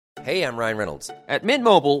Hey, I'm Ryan Reynolds. At Mint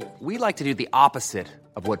Mobile, we like to do the opposite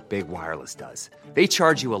of what Big Wireless does. They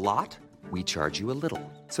charge you a lot, we charge you a little.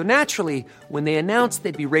 So naturally, when they announced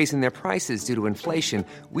they'd be raising their prices due to inflation,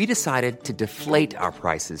 we decided to deflate our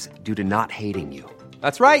prices due to not hating you.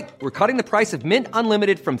 That's right. We're cutting the price of Mint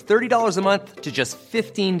Unlimited from $30 a month to just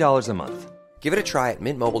 $15 a month. Give it a try at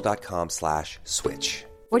mintmobile.com/switch.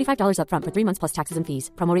 $45 up front for 3 months plus taxes and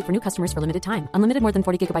fees. Promo rate for new customers for limited time. Unlimited more than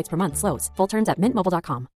 40 gigabytes per month. Slows full terms at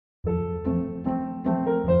mintmobile.com.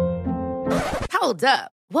 Hold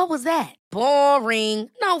up. What was that? Boring.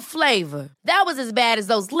 No flavor. That was as bad as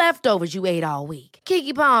those leftovers you ate all week.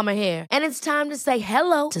 Keke Palmer here, and it's time to say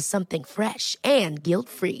hello to something fresh and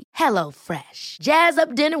guilt-free. Hello Fresh. Jazz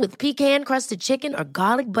up dinner with pecan-crusted chicken or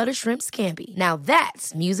garlic butter shrimp scampi. Now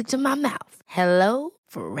that's music to my mouth. Hello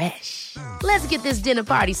Fresh. Let's get this dinner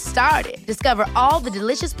party started. Discover all the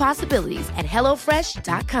delicious possibilities at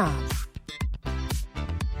hellofresh.com.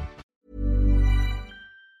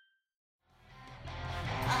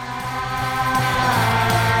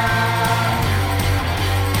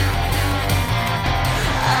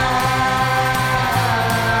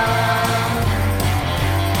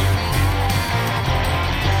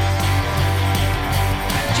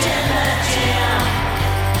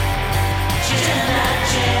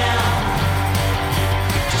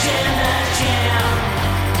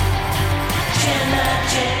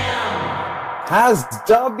 Has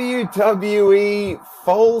WWE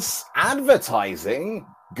false advertising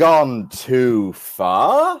gone too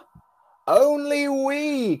far? Only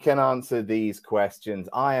we can answer these questions.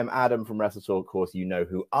 I am Adam from Wrestle Talk. Of course, you know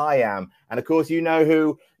who I am. And of course, you know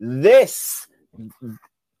who this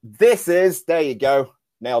is. There you go.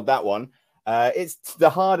 Nailed that one. It's the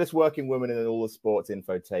hardest working woman in all the sports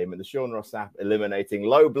infotainment. The Sean Ross Sapp eliminating,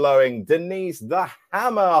 low-blowing Denise the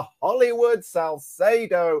Hammer Hollywood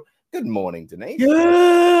Salcedo. Good morning, Denise.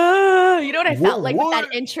 Yeah. You know what I felt like with that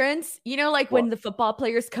entrance? You know, like when the football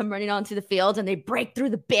players come running onto the field and they break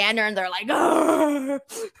through the banner and they're like, "Arr!"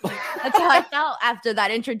 That's how I felt after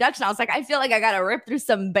that introduction. I was like, I feel like I got to rip through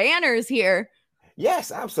some banners here. Yes,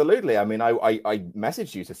 absolutely. I mean, I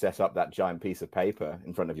messaged you to set up that giant piece of paper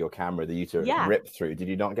in front of your camera that you to rip through. Did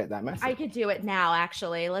you not get that message? I could do it now,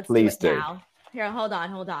 actually. Let's Please do it now. Here, hold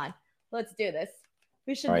on. Let's do this.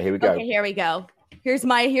 We should. All right, here we go. Okay, here we go. Here's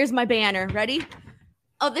my banner. Ready?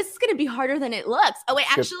 Oh, this is gonna be harder than it looks. Oh wait,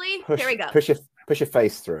 actually, here we go. Push your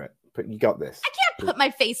face through it. You got this. I can't put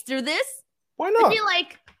my face through this. Why not? I'd be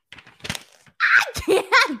like, I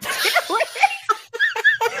can't do it.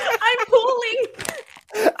 I'm pulling.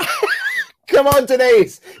 Come on,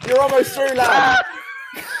 Denise. You're almost through, lad.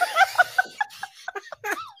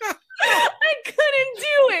 I couldn't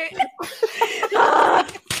do it.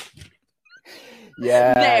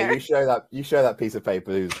 Yeah, there. you show that piece of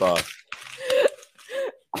paper who's boss.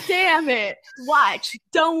 Damn it. Watch.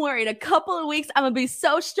 Don't worry. In a couple of weeks, I'm going to be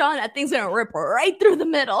so strong that thing's going to rip right through the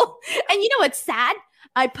middle. And you know what's sad?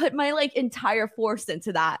 I put my entire force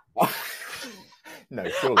into that. No,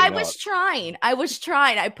 surely I not. was trying. I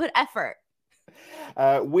put effort.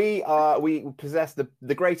 We possess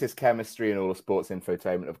the greatest chemistry in all of sports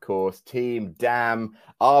infotainment, of course. Team Damn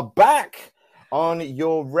are back on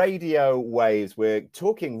your radio waves. We're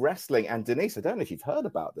talking wrestling. And Denise, I don't know if you've heard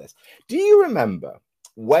about this. Do you remember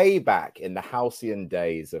way back in the halcyon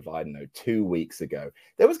days of, 2 weeks ago,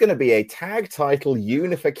 there was going to be a tag title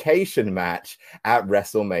unification match at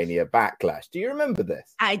WrestleMania Backlash? Do you remember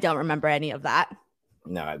this? I don't remember any of that.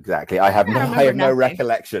 No, exactly. I have no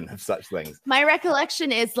recollection of such things. My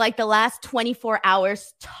recollection is like the last 24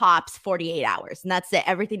 hours, tops 48 hours. And that's it.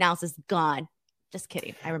 Everything else is gone. Just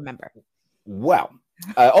kidding. I remember. Well,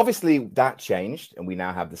 obviously that changed, and we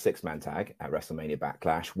now have the 6-man tag at WrestleMania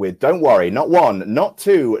Backlash with, don't worry, not 1, not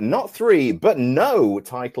 2, not 3, but no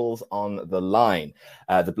titles on the line.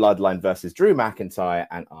 The Bloodline versus Drew McIntyre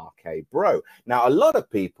and RK Bro. Now, a lot of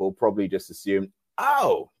people probably just assumed,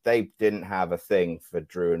 they didn't have a thing for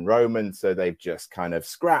Drew and Roman, so they've just kind of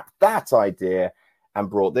scrapped that idea and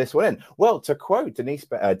brought this one in. Well, to quote Denise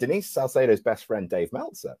Salcedo's best friend, Dave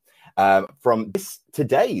Meltzer, from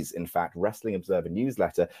today's, in fact, Wrestling Observer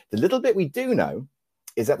newsletter, the little bit we do know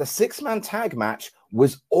is that the 6-man tag match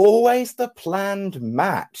was always the planned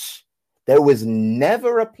match. There was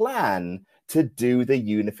never a plan to do the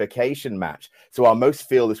unification match. So while most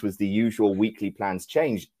feel this was the usual weekly plans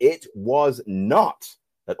change, it was not.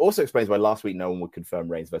 That also explains why last week no one would confirm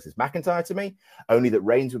Reigns versus McIntyre to me, only that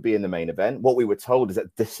Reigns would be in the main event. What we were told is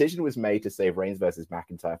that the decision was made to save Reigns versus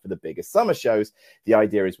McIntyre for the biggest summer shows. The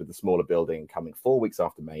idea is with the smaller building coming 4 weeks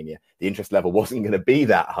after Mania, the interest level wasn't going to be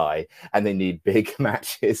that high, and they need big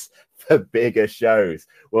matches for bigger shows.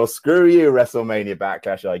 Well, screw you, WrestleMania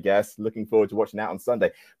Backlash, I guess. Looking forward to watching that on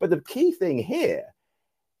Sunday. But the key thing here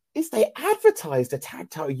is they advertised a tag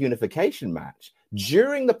title unification match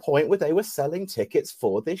during the point where they were selling tickets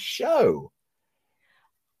for this show.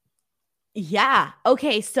 Yeah.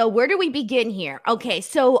 Okay. So where do we begin here? Okay.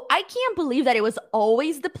 So I can't believe that it was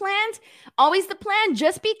always the plan,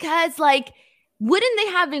 just because, like, wouldn't they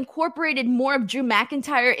have incorporated more of Drew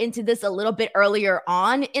McIntyre into this a little bit earlier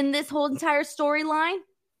on in this whole entire storyline?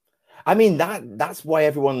 I mean, that's why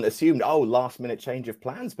everyone assumed, last minute change of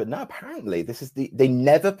plans. But no, apparently they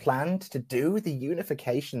never planned to do the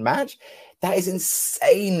unification match. That is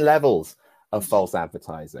insane levels of false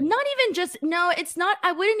advertising. It's not.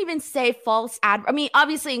 I wouldn't even say false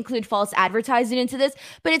obviously include false advertising into this,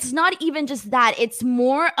 but it's not even just that. It's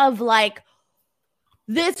more of like,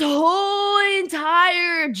 this whole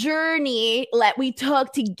entire journey that we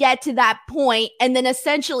took to get to that point, and then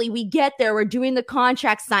essentially we get there, we're doing the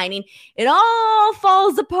contract signing, it all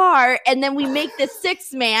falls apart, and then we make this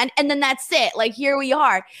 6-man, and then that's it. Like, here we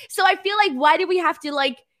are. So I feel like, why do we have to,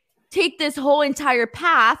 like, take this whole entire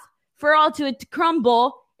path for all to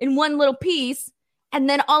crumble in one little piece, and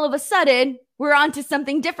then all of a sudden we're on to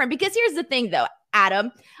something different? Because here's the thing, though,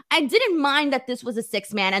 Adam, I didn't mind that this was a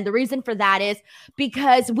 6-man. And the reason for that is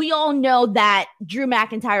because we all know that Drew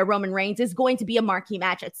McIntyre, Roman Reigns is going to be a marquee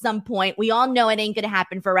match at some point. We all know it ain't going to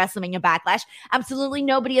happen for WrestleMania Backlash. Absolutely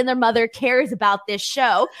nobody and their mother cares about this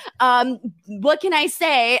show. What can I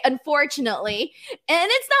say? Unfortunately. And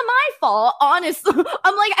it's not my fault, honestly.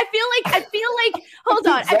 I feel like, hold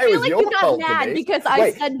on. I feel like you got mad because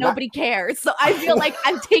I said nobody cares. So I feel like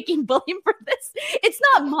I'm taking blame for this. It's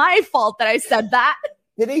not my fault that I said that.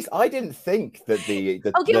 Denise, I didn't think that the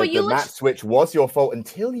match switch was your fault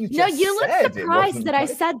until you just said it. No, you look surprised that I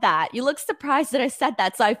said that. You look surprised that I said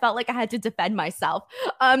that, so I felt like I had to defend myself.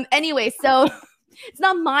 Anyway, so it's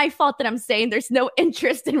not my fault that I'm saying there's no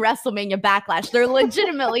interest in WrestleMania Backlash. There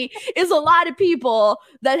legitimately is a lot of people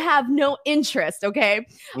that have no interest, okay?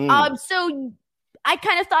 So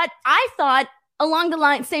I thought along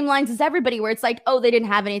the same lines as everybody, where it's like, they didn't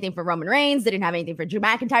have anything for Roman Reigns, they didn't have anything for Drew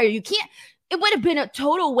McIntyre. It would have been a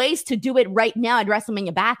total waste to do it right now at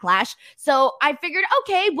WrestleMania Backlash. So I figured,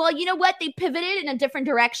 okay, well, you know what? They pivoted in a different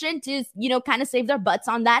direction to, kind of save their butts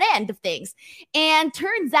on that end of things. And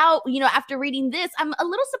turns out, after reading this, I'm a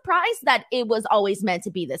little surprised that it was always meant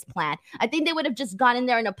to be this plan. I think they would have just gone in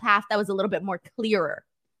there in a path that was a little bit more clearer.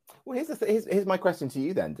 Well, here's my question to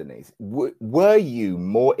you then, Denise. Were you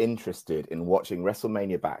more interested in watching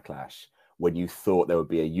WrestleMania Backlash when you thought there would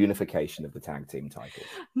be a unification of the tag team titles?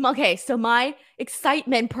 Okay, so my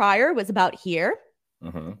excitement prior was about here,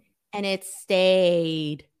 and it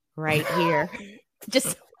stayed right here.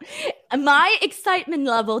 Just my excitement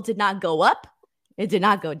level did not go up. It did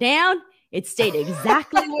not go down. It stayed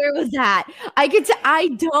exactly where it was at. I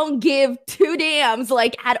don't give two dams,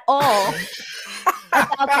 like, at all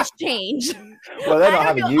about this change. Well, they're not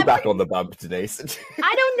having you back on the bump, Denise.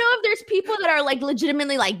 I don't know if there's people that are, like,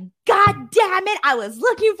 legitimately like, God damn it, I was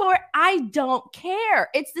looking for it. I don't care.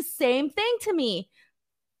 It's the same thing to me.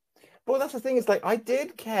 Well, that's the thing. It's like, I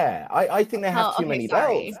did care. I think they have too many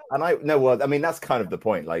belts. And that's kind of the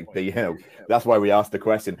point. Like, that's why we asked the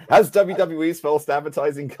question, has WWE's false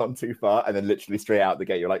advertising gone too far? And then literally straight out the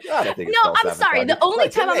gate, you're like, I don't think it's false advertising. Sorry. The only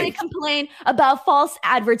time I'm going to complain about false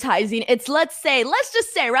advertising, it's let's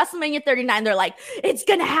just say WrestleMania 39, they're like, it's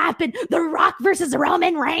going to happen. The Rock versus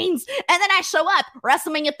Roman Reigns. And then I show up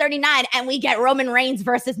WrestleMania 39 and we get Roman Reigns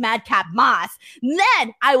versus Madcap Moss.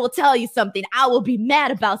 Then I will tell you something. I will be mad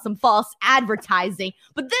about some false advertising,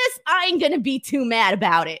 but this, I ain't gonna be too mad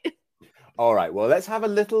about it. All right, well, let's have a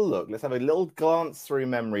little look. Let's have a little glance through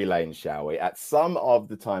memory lane, shall we, at some of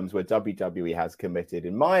the times where WWE has committed,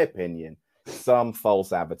 in my opinion, some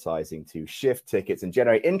false advertising to shift tickets and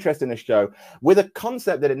generate interest in a show with a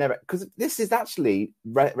concept that it never, because this is actually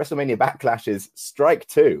WrestleMania Backlash's strike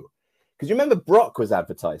two. Because you remember Brock was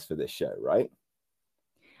advertised for this show, right?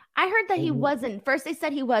 I heard that he wasn't. First they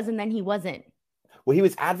said he was, and then he wasn't. Well, he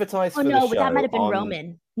was advertised for the show. But that might have been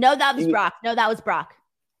Roman. No, that was Brock. No, that was Brock.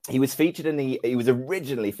 He was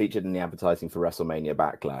originally featured in the advertising for WrestleMania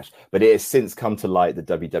Backlash, but it has since come to light that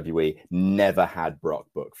WWE never had Brock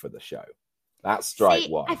booked for the show. That's strike See,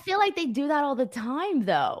 one. I feel like they do that all the time,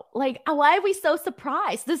 though. Like, why are we so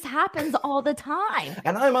surprised? This happens all the time.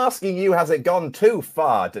 And I'm asking you, has it gone too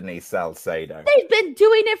far, Denise Salcedo? They've been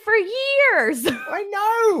doing it for years. I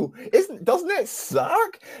know. Doesn't it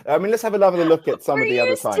suck? I mean, let's have another look at some of the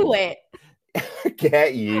other times. We're used to it.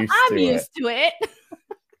 Get used to it. I'm used to it.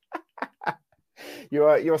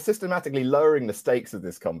 You're systematically lowering the stakes of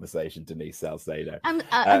this conversation, Denise Salcedo.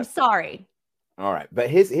 I'm sorry. All right, but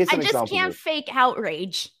here's some examples. I just can't fake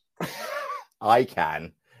outrage. I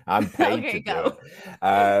can. I'm paid to do it.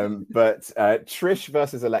 But Trish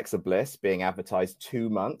versus Alexa Bliss being advertised 2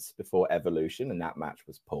 months before Evolution, and that match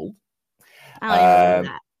was pulled. I don't even remember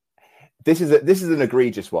that. This is an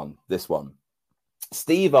egregious one. This one,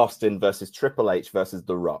 Steve Austin versus Triple H versus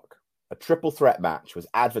The Rock. A triple threat match was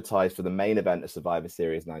advertised for the main event of Survivor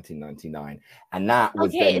Series 1999. And that was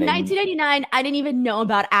okay. In 1999, I didn't even know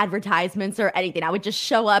about advertisements or anything. I would just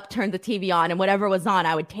show up, turn the TV on, and whatever was on,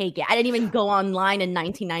 I would take it. I didn't even go online in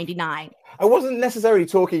 1999. I wasn't necessarily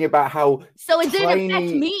talking about how. So it didn't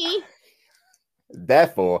affect me.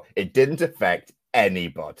 Therefore, it didn't affect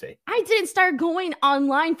anybody. I didn't start going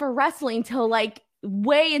online for wrestling till like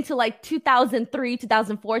way into like 2003,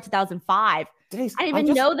 2004, 2005. Denise, I didn't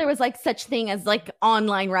even know there was like such thing as like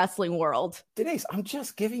online wrestling world. Denise, I'm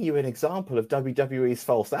just giving you an example of WWE's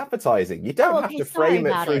false advertising. You don't have to frame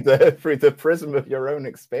it through the prism of your own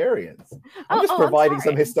experience. I'm just providing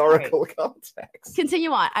some historical context.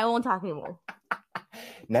 Continue on. I won't talk anymore.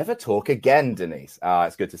 Never talk again, Denise.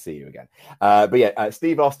 It's good to see you again. But yeah,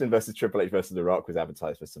 Steve Austin versus Triple H versus The Rock was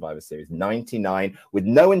advertised for Survivor Series 99 with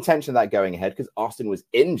no intention of that going ahead because Austin was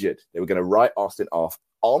injured. They were going to write Austin off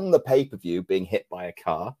on the pay-per-view being hit by a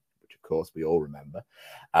car, which of course we all remember.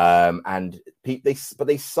 But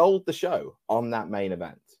they sold the show on that main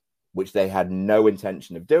event, which they had no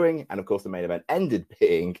intention of doing. And of course, the main event ended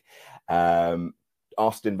being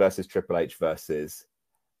Austin versus Triple H versus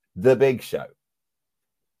The Big Show.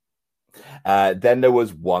 Then there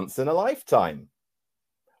was Once in a Lifetime,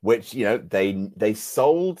 which, you know, they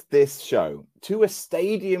sold this show to a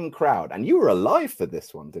stadium crowd. And you were alive for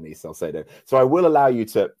this one, Denise Salcedo. So I will allow you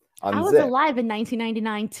to unzip. I was alive in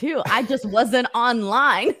 1999 too. I just wasn't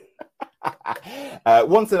online.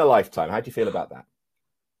 Once in a Lifetime. How do you feel about that?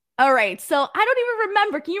 All right. So I don't even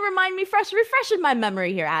remember. Can you remind me refreshing my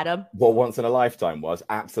memory here, Adam? What Once in a Lifetime was?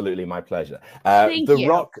 Absolutely my pleasure. Thank you. The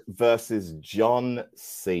Rock versus John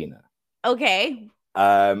Cena. Okay.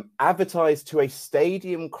 Advertised to a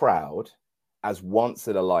stadium crowd as Once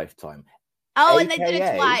in a Lifetime. Oh, AKA, and they did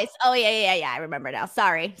it twice. Oh, yeah. I remember now.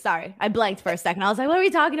 Sorry. I blanked for a second. I was like, what are we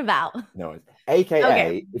talking about? No,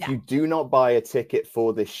 AKA, if you do not buy a ticket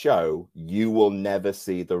for this show, you will never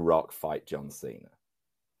see The Rock fight John Cena.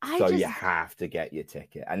 You have to get your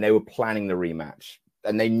ticket. And they were planning the rematch.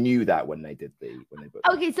 And they knew that when they booked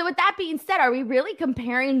Okay, so with that being said, are we really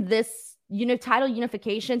comparing this title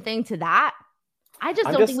unification thing to that? I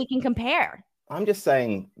don't think we can compare. I'm just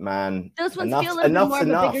saying, man. Those ones feel a little bit more of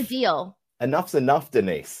a bigger deal. Enough's enough,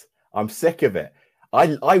 Denise. I'm sick of it. I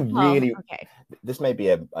really. Okay. This may be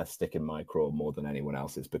a stick in my craw more than anyone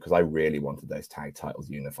else's because I really wanted those tag titles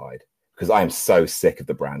unified because I am so sick of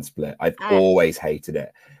the brand split. I've always hated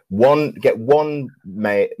it. One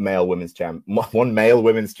male women's champion.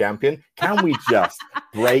 Can we just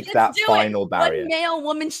break that final barrier? One male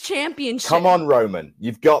women's championship. Come on, Roman.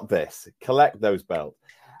 You've got this. Collect those belts.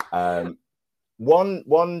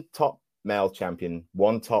 One top male champion,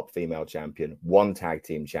 one top female champion, one tag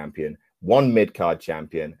team champion, one mid-card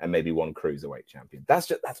champion, and maybe one cruiserweight champion.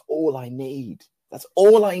 That's all I need. That's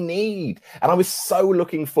all I need. And I was so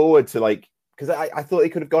looking forward to because I thought they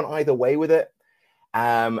could have gone either way with it.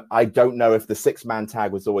 I don't know if the 6-man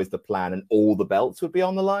tag was always the plan and all the belts would be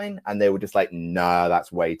on the line. And they were just like, nah,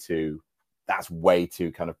 that's way too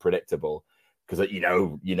kind of predictable. Because you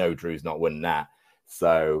know Drew's not winning that.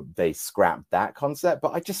 So they scrapped that concept.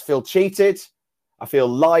 But I just feel cheated. I feel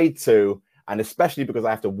lied to. And especially because I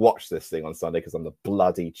have to watch this thing on Sunday because I'm the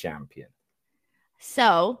bloody champion.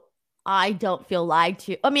 So I don't feel lied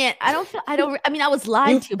to. I mean, I was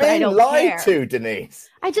lied to, but I don't care. You've lied to, Denise.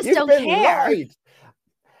 I just don't care. Lied.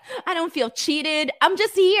 I don't feel cheated. I'm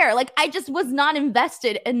just here. I just was not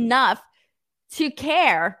invested enough to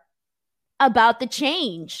care about the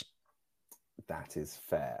change. That is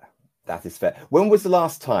fair. When was the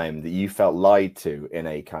last time that you felt lied to in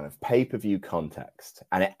a kind of pay-per-view context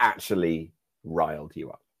and it actually riled you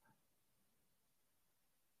up?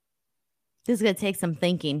 This is going to take some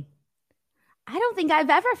thinking. I don't think I've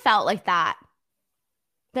ever felt like that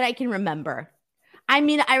I can remember. I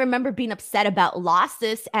mean, I remember being upset about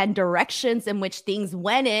losses and directions in which things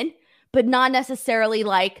went in, but not necessarily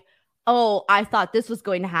oh, I thought this was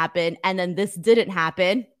going to happen, and then this didn't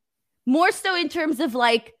happen. More so in terms of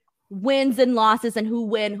like wins and losses and who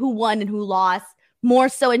won and who lost. More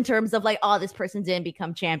so in terms of like, oh, this person didn't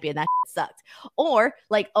become champion. That sucked. Or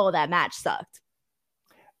like, oh, that match sucked.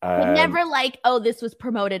 But never like, oh, this was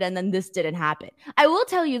promoted and then this didn't happen. I will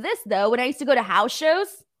tell you this, though. When I used to go to house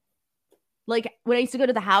shows,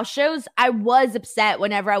 I was upset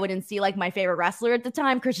whenever I wouldn't see like my favorite wrestler at the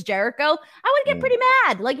time, Chris Jericho. I would get pretty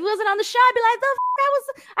mad. Like, if he wasn't on the show, I'd be like,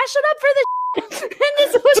 I showed up for this and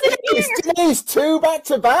this wasn't here. Denise, 2 back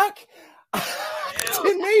to back?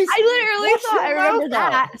 Denise, I literally thought I remember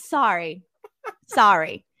that. Sorry.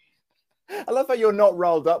 I love how you're not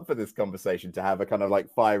rolled up for this conversation to have a kind of like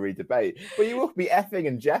fiery debate, but you will be effing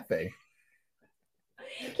and jeffing.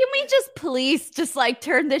 Can we just please just like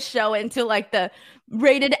turn this show into like the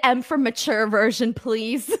rated M for mature version,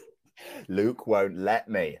 please? Luke won't let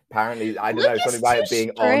me. Apparently, I don't know, something about it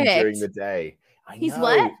being on during the day. He's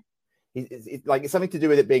what? It's something to do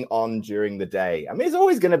with it being on during the day. I mean, it's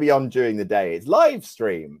always going to be on during the day. It's live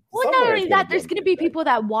stream. Well, not only that, there's going to be people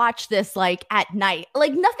that watch this like at night.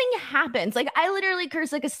 Like nothing happens. Like I literally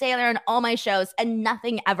curse like a sailor on all my shows and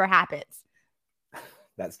nothing ever happens.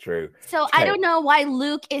 That's true. So okay. I don't know why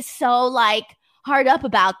Luke is so like hard up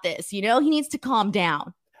about this. You know, he needs to calm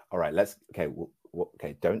down. All right, okay.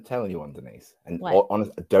 Don't tell anyone, Denise. And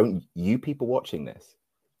honest, don't you people watching this.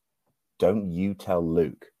 Don't you tell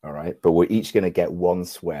Luke, all right? But we're each going to get one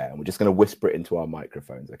swear, and we're just going to whisper it into our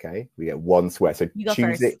microphones, okay? We get one swear. So you go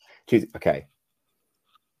choose first. Choose. Okay.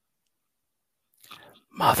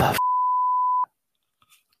 Mother.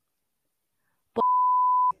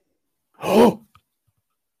 Oh,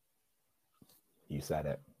 you said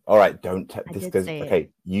it. All right. Don't this goes. Okay.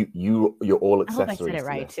 You're all accessories. I hope I said it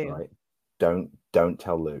right too. Right? Don't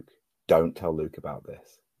tell Luke. Don't tell Luke about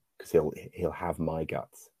this because he'll have my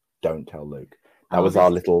guts. Don't tell Luke. That was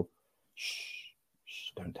our little shh.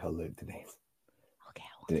 Don't tell Luke, Denise. Okay,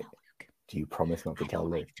 I won't tell Luke. Do you promise not to tell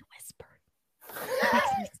Luke? I don't like to whisper. It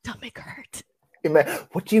makes my stomach hurt.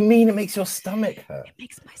 What do you mean it makes your stomach hurt? It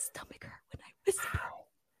makes my stomach hurt when I whisper.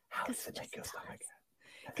 How does it make your stomach hurt?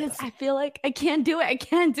 Because I feel like I can't do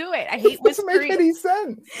it. I hate whispering. It doesn't make any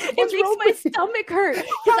sense. It makes my stomach hurt.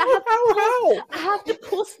 How? I have to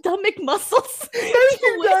pull stomach muscles. No,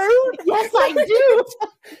 you don't. Yes, I do.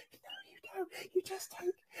 You just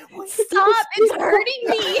don't. Stop. It's hurting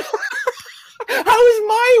me. How is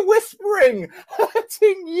my whispering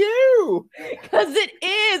hurting you? Because it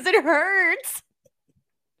is. It hurts.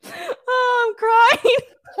 Oh, I'm crying.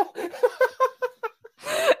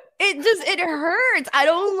 It hurts. I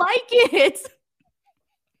don't like it.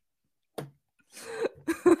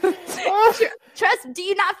 Trust, do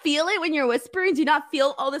you not feel it when you're whispering? Do you not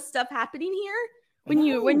feel all this stuff happening here when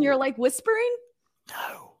you're like whispering?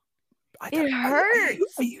 No. It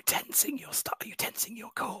hurts. Are you tensing your stuff? Are you tensing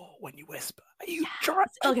your core when you whisper? Are you trying?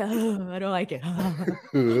 Okay, I don't like it. I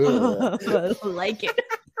don't like it.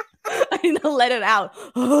 I need to let it out.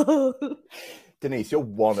 Denise, you're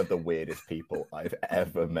one of the weirdest people I've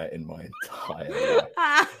ever met in my entire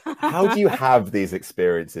life. How do you have these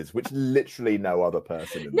experiences, which literally no other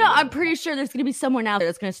person? I'm pretty sure there's going to be someone out there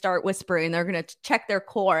that's going to start whispering. They're going to check their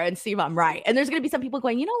core and see if I'm right. And there's going to be some people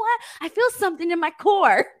going, you know what? I feel something in my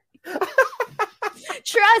core.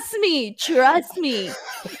 Trust me.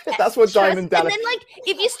 That's what Diamond Dallas. And then, like,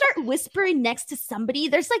 if you start whispering next to somebody,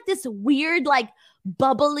 there's like this weird, like,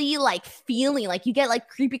 bubbly, like, feeling. Like, you get like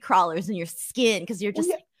creepy crawlers in your skin because you're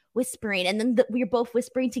just like, whispering, and then we're both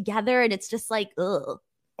whispering together, and it's just like, ugh.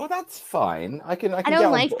 Well, that's fine. I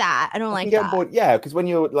don't like that. I don't like that. Yeah, because when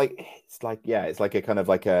you're like, it's like a kind of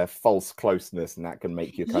like a false closeness, and that can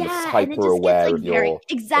make you kind of hyper aware of your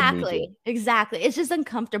exactly. It's just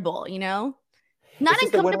uncomfortable, you know. Not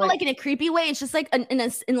uncomfortable like in a creepy way. It's just like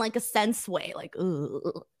in like a sense way, like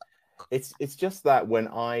ugh. It's just that when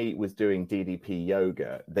I was doing DDP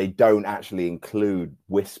yoga, they don't actually include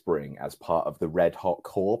whispering as part of the Red Hot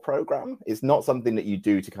Core program. It's not something that you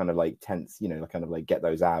do to kind of like tense, you know, kind of like get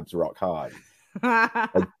those abs rock hard.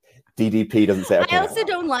 Like, DDP doesn't say. Okay, I also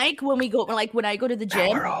don't like when we go, like when I go to the gym.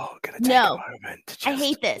 We're all gonna take a moment to just, I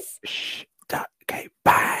hate this. Okay,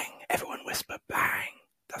 bang! Everyone whisper, bang!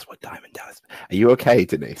 That's what Diamond does. Are you okay,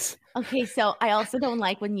 Denise? Okay, so I also don't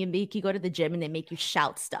like when you go to the gym and they make you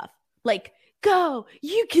shout stuff. Like, go,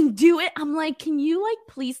 you can do it. I'm like, can you like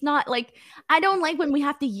please not? Like, I don't like when we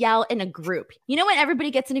have to yell in a group. You know when everybody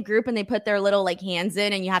gets in a group and they put their little like hands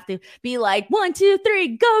in and you have to be like 1, 2,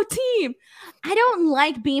 3, go team. I don't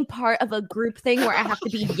like being part of a group thing where I have to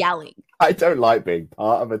be yelling. I don't like being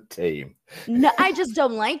part of a team. No, I just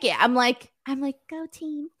don't like it. I'm like, go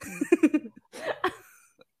team.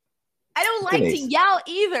 I don't like to yell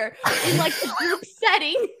either in like a group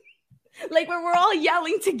setting, like where we're all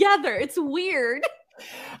yelling together. It's weird.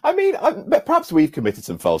 I mean, perhaps we've committed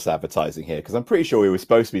some false advertising here, because I'm pretty sure we were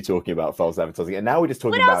supposed to be talking about false advertising, and now we're just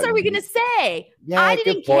talking about... What else are we going to say? Yeah, I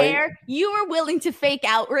didn't care. You were willing to fake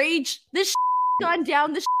outrage. This gone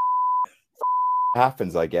down. This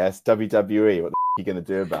happens, I guess. WWE, what the are you going to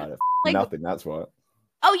do about it? Like, nothing, that's what.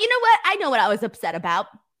 Oh, you know what? I know what I was upset about.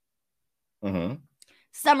 Mm-hmm.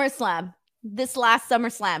 SummerSlam. This last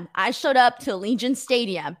SummerSlam, I showed up to Allegiant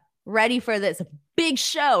Stadium ready for this big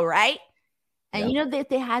show, right? And you know that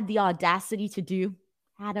they had the audacity to do,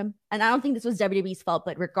 Adam? And I don't think this was WWE's fault,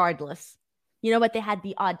 but regardless, you know what they had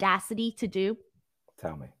the audacity to do?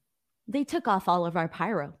 Tell me. They took off all of our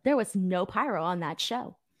pyro. There was no pyro on that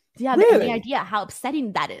show. Do you have Really? any idea how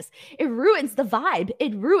upsetting that is? It ruins the vibe.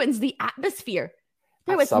 It ruins the atmosphere.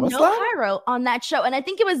 There was no pyro on that show. And I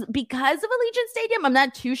think it was because of Allegiant Stadium. I'm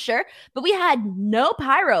not too sure. But we had no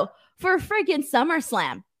pyro for freaking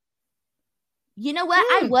SummerSlam. You know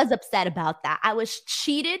what? I was upset about that. I was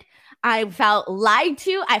cheated. I felt lied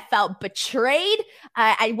to. I felt betrayed.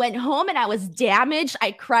 I went home and I was damaged.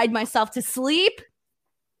 I cried myself to sleep.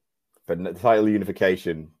 But the title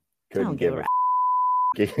unification couldn't give a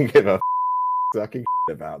fucking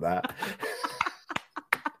about that.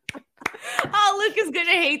 Oh, Luke is going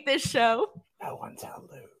to hate this show. No one tell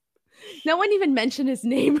Luke. No one even mentioned his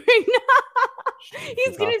name right now.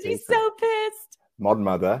 He's going to be so pissed. Mod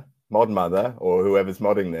Mother, or whoever's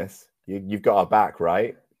modding this, you've got our back,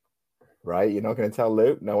 right? Right? You're not going to tell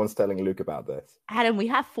Luke? No one's telling Luke about this. Adam, we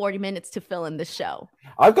have 40 minutes to fill in the show.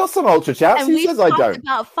 I've got some Ultra Chats. Who says I don't? And we've talked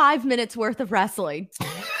about 5 minutes worth of wrestling.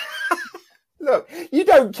 Look, you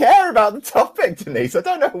don't care about the topic, Denise. I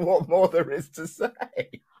don't know what more there is to say.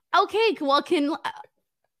 Okay, well,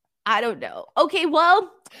 I don't know. Okay,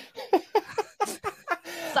 well.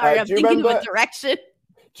 Sorry, I'm thinking of a direction.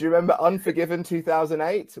 Do you remember Unforgiven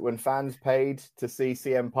 2008 when fans paid to see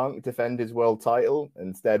CM Punk defend his world title?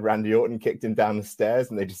 Instead, Randy Orton kicked him down the stairs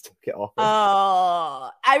and they just took it off him. Oh,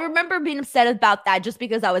 I remember being upset about that just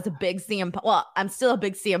because I was a big CM Punk. Well, I'm still a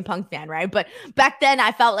big CM Punk fan, right? But back then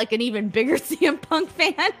I felt like an even bigger CM Punk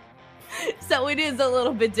fan. So it is a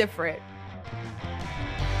little bit different.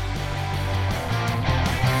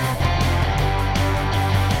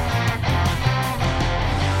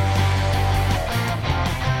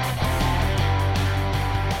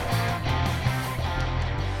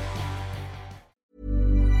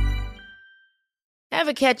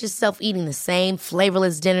 Ever catch yourself eating the same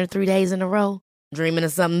flavorless dinner 3 days in a row? Dreaming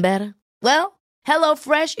of something better? Well,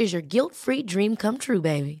 HelloFresh is your guilt-free dream come true,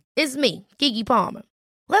 baby. It's me, Keke Palmer.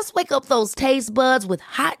 Let's wake up those taste buds with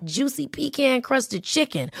hot, juicy pecan-crusted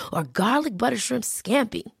chicken or garlic butter shrimp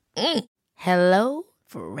scampi.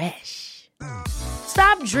 HelloFresh.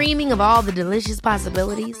 Stop dreaming of all the delicious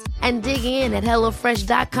possibilities and dig in at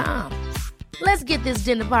HelloFresh.com. Let's get this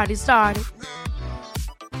dinner party started.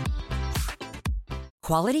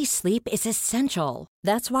 Quality sleep is essential.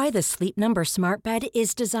 That's why the Sleep Number Smart Bed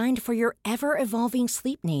is designed for your ever-evolving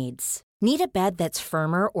sleep needs. Need a bed that's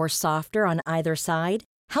firmer or softer on either side?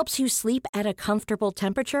 Helps you sleep at a comfortable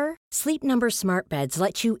temperature? Sleep Number Smart Beds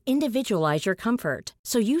let you individualize your comfort,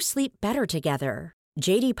 so you sleep better together.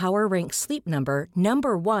 J.D. Power ranks Sleep Number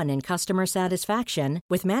number 1 in customer satisfaction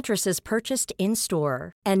with mattresses purchased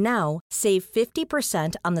in-store. And now, save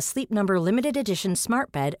 50% on the Sleep Number Limited Edition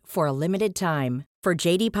Smart Bed for a limited time. For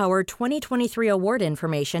J.D. Power 2023 award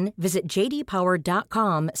information, visit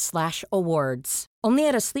jdpower.com/awards. Only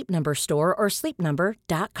at a Sleep Number store or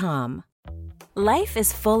sleepnumber.com. Life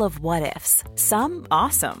is full of what-ifs. Some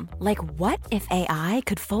awesome, like what if AI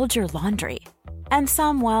could fold your laundry? And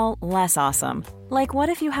some, well, less awesome, like what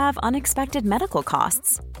if you have unexpected medical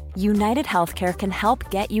costs? United Healthcare can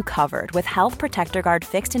help get you covered with Health Protector Guard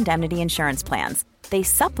fixed indemnity insurance plans. They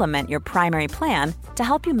supplement your primary plan to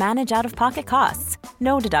help you manage out-of-pocket costs.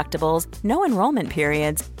 No deductibles, no enrollment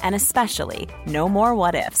periods, and especially no more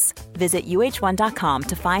what-ifs. Visit uh1.com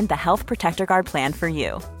to find the Health Protector Guard plan for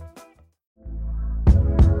you.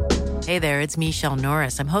 Hey there, it's Michelle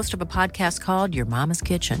Norris. I'm host of a podcast called Your Mama's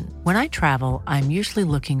Kitchen. When I travel, I'm usually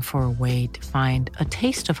looking for a way to find a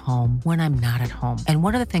taste of home when I'm not at home. And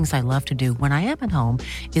one of the things I love to do when I am at home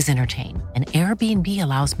is entertain. And Airbnb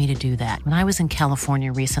allows me to do that. When I was in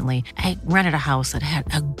California recently, I rented a house that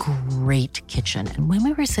had a great kitchen. And when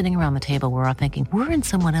we were sitting around the table, we were all thinking, we're in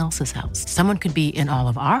someone else's house. Someone could be in all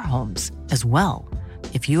of our homes as well.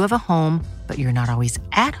 If you have a home, but you're not always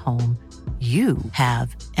at home, you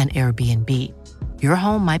have an Airbnb. Your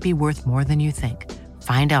home might be worth more than you think.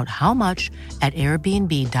 Find out how much at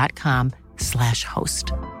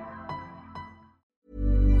airbnb.com/host.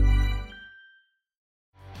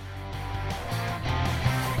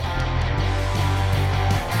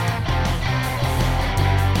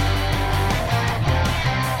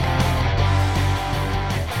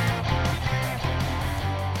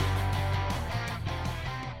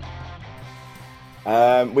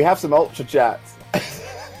 We have some ultra chats.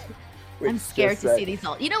 I'm scared to see these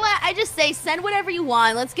all. You know what? I just say send whatever you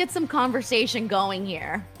want. Let's get some conversation going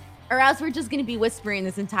here. Or else we're just going to be whispering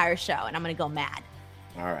this entire show and I'm going to go mad.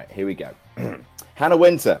 All right, here we go. Hannah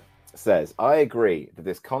Winter says, I agree that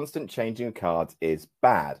this constant changing of cards is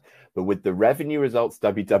bad, but with the revenue results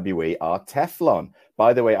WWE are Teflon.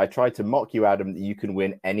 By the way, I tried to mock you, Adam, that you can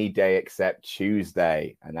win any day except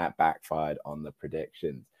Tuesday, and that backfired on the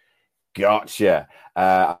predictions. Gotcha.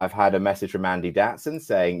 I've had a message from Andy Datson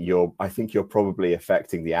saying I think you're probably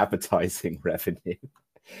affecting the advertising revenue.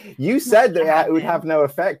 You said that it would have no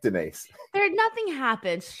effect, Denise. Nothing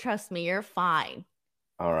happens. Trust me, you're fine.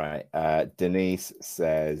 All right. Denise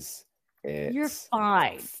says you're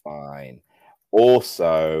fine. Fine.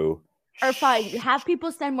 Also, or fine. Have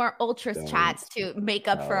people send more ultras chats to make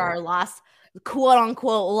up for our lost, quote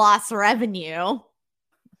unquote, lost revenue.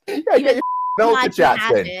 Yeah, get your ultra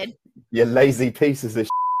chats in. You lazy pieces of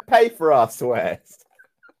pay for our swears.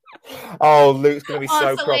 Oh, Luke's gonna be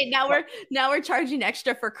so cross. Wait, now we're charging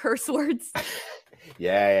extra for curse words.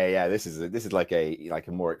 Yeah. This is like a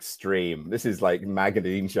more extreme. This is like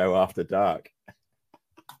Magazine Show After Dark.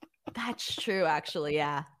 That's true, actually.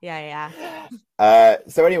 Yeah.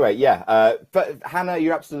 So anyway, but Hannah,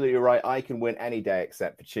 you're absolutely right. I can win any day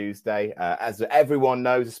except for Tuesday. As everyone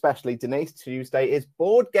knows, especially Denise, Tuesday is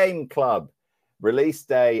Board Game Club release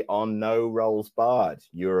day on No Rolls Barred.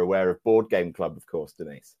 You're aware of Board Game Club, of course,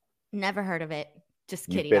 Denise. Never heard of it. Just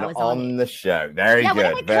kidding. You've been on the show. Very good. When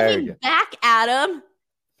am I coming back, Adam?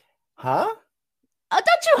 Huh? Oh,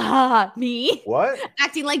 don't you me? What?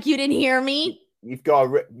 Acting like you didn't hear me. You've got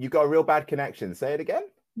a real bad connection. Say it again.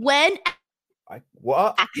 When?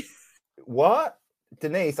 What? What?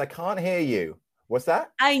 Denise, I can't hear you. What's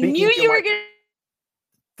that? I knew you were gonna.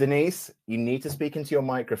 Denise, you need to speak into your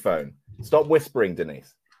microphone. Stop whispering,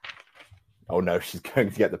 Denise. Oh no, she's going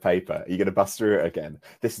to get the paper. Are you going to bust through it again?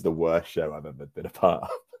 This is the worst show I've ever been a part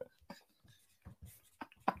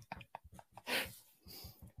of.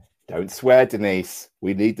 Don't swear, Denise.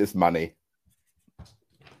 We need this money.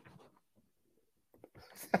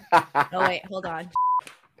 Oh, wait, hold on.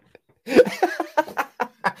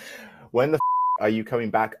 When the are you coming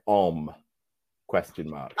back? Question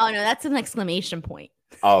mark. Oh, no, that's an exclamation point.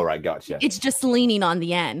 All right, gotcha. It's just leaning on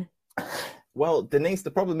the end. Well, Denise,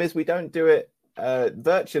 the problem is we don't do it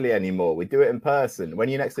virtually anymore. We do it in person. When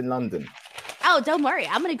are you next in London? Oh, don't worry.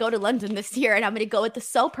 I'm going to go to London this year, and I'm going to go with the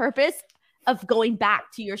sole purpose of going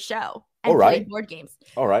back to your show and playing board games.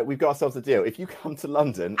 All right, we've got ourselves a deal. If you come to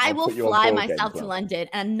London, I will fly myself to London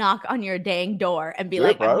and knock on your dang door and be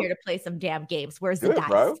I'm here to play some damn games. Where's the dice?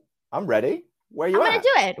 Bro. I'm ready. Where you at? I'm going to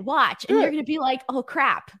do it. Watch. And you're going to be like, oh,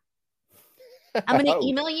 crap. I'm going to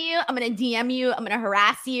email you. I'm going to DM you. I'm going to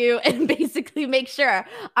harass you and basically make sure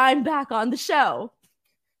I'm back on the show.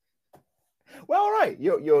 Well, all right.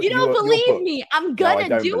 You don't believe me. I'm going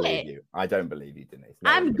to do it. You. I don't believe you, Denise.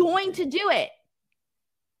 No, I'm going to do it.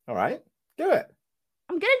 All right. Do it.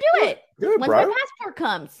 I'm going to do it. Do it, Once bro. my passport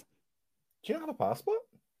comes. Do you not have a passport?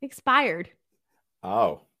 Expired.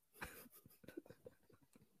 Oh.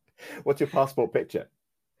 What's your passport picture?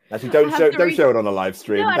 Actually, don't show it on a live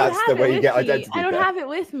stream. No, that's the way you get identity. I don't have it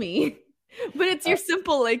with me, but it's your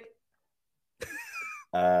simple like.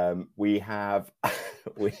 We have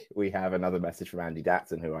another message from Andy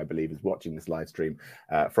Datson, who I believe is watching this live stream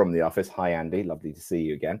from the office. Hi, Andy. Lovely to see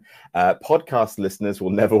you again. Podcast listeners will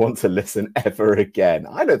never want to listen ever again.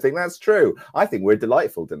 I don't think that's true. I think we're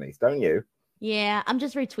delightful, Denise. Don't you? Yeah, I'm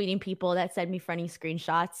just retweeting people that send me funny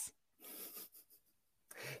screenshots.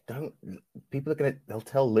 They'll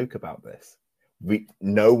tell Luke about this.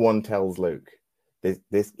 No one tells Luke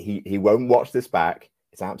this. He won't watch this back.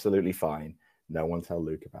 It's absolutely fine. No one tell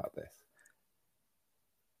Luke about this.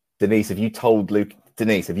 Denise, have you told Luke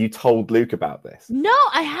about this? No,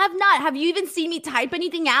 I have not. Have you even seen me type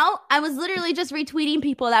anything out? I was literally just retweeting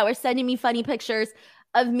people that were sending me funny pictures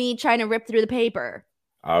of me trying to rip through the paper.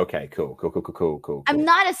 Okay, cool. I'm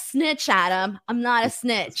not a snitch, Adam. I'm not a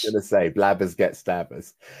snitch. I was going to say, blabbers get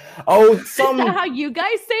stabbers. Oh, Is that how you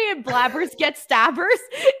guys say it? Blabbers get stabbers?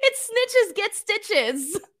 It's snitches get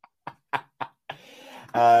stitches.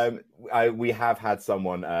 We have had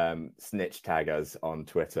someone snitch tag us on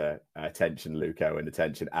Twitter. Attention, Luco, and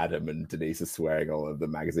attention, Adam and Denise are swearing all of the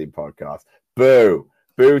magazine podcast. Boo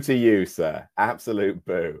to you, sir. Absolute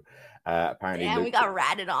boo. Apparently, we got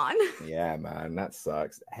ratted on. Yeah, man, that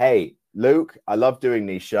sucks. Hey, Luke, I love doing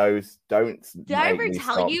these shows. Did I ever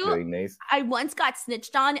tell you I once got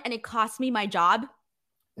snitched on and it cost me my job?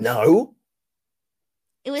 No.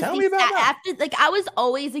 It was tell me about that. After I was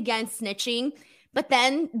always against snitching But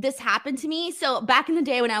then this happened to me. So back in the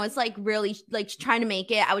day when I was like really like trying to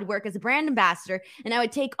make it, I would work as a brand ambassador and I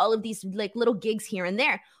would take all of these like little gigs here and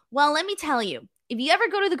there. Well, let me tell you, if you ever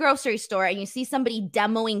go to the grocery store and you see somebody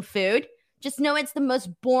demoing food, just know it's the most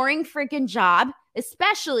boring freaking job,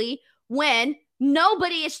 especially when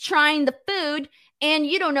nobody is trying the food and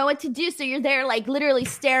you don't know what to do. So you're there like literally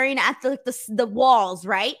staring at the walls,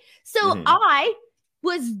 right? So I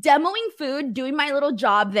was demoing food, doing my little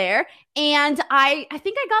job there. And I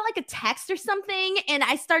think I got like a text or something. And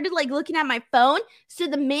I started like looking at my phone. So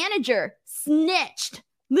the manager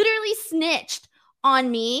literally snitched on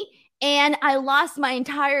me. And I lost my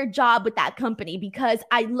entire job with that company because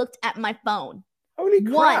I looked at my phone. Holy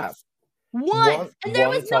crap. Once. And there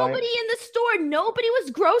was nobody in the store. Nobody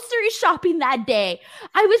was grocery shopping that day.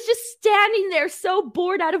 I was just standing there so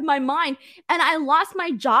bored out of my mind. And I lost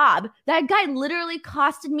my job. That guy literally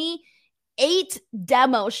costed me 8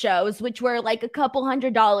 demo shows, which were like a couple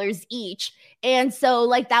 $100 each. And so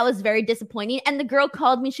like that was very disappointing. And the girl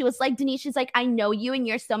called me. She was like, Denise, she's like, I know you and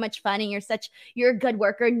you're so much fun and you're a good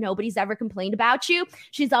worker. Nobody's ever complained about you.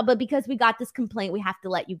 She's all, but because we got this complaint, we have to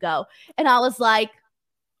let you go. And I was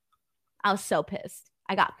so pissed.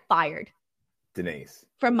 I got fired. Denise.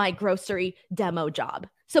 From my grocery demo job.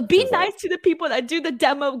 So be nice to the people that do the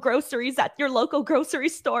demo groceries at your local grocery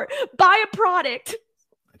store. Buy a product.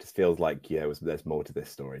 It just feels like, there's more to this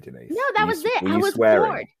story, Denise. No, that was it. I was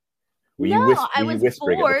bored. Were you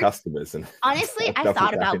whispering bored. at the customers? And honestly, I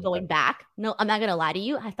thought about going back. No, I'm not going to lie to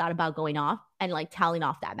you. I thought about going off and like telling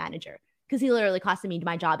off that manager because he literally costed me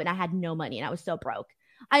my job and I had no money and I was so broke.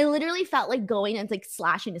 I literally felt like going and like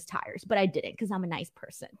slashing his tires, but I didn't because I'm a nice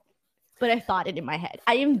person. But I thought it in my head.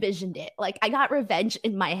 I envisioned it. Like I got revenge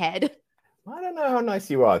in my head. I don't know how nice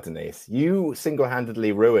you are, Denise. You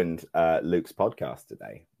single-handedly ruined Luke's podcast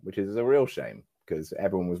today, which is a real shame because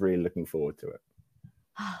everyone was really looking forward to it.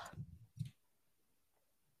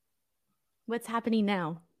 What's happening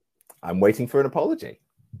now? I'm waiting for an apology.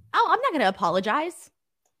 Oh, I'm not going to apologize.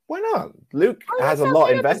 Why not? Luke has a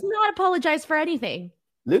lot invested. Does not apologize for anything.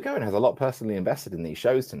 Luke Owen has a lot personally invested in these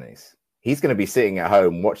shows, Denise. He's going to be sitting at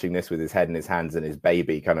home watching this with his head in his hands and his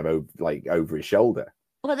baby kind of over his shoulder.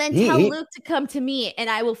 Well, then tell Luke to come to me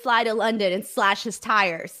and I will fly to London and slash his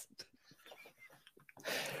tires.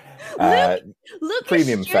 Luke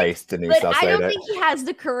premium face, Denise. But I don't think he has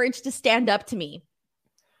the courage to stand up to me.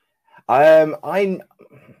 I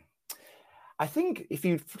think if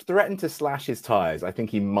you threaten to slash his tires, I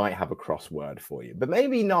think he might have a crossword for you, but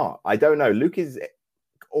maybe not. I don't know. Luke is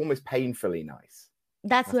almost painfully nice.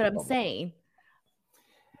 That's what I'm saying.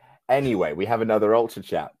 Anyway, we have another Ultra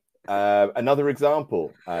Chat. Another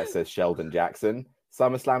example, says Sheldon Jackson.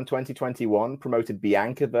 SummerSlam 2021 promoted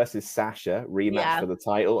Bianca versus Sasha rematch for the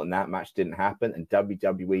title, and that match didn't happen. And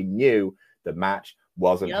WWE knew the match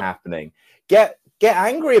wasn't happening. Get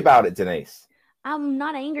angry about it, Denise. I'm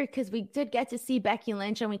not angry because we did get to see Becky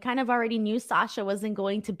Lynch, and we kind of already knew Sasha wasn't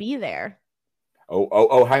going to be there.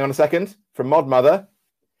 Oh! Hang on a second. From Mod Mother.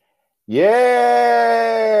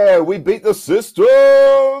 Yeah, we beat the system.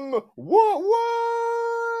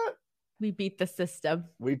 What? We beat the system.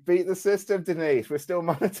 We beat the system, Denise. We're still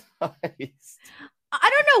monetized. I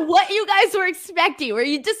don't know what you guys were expecting. Were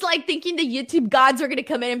you just like thinking the YouTube gods were going to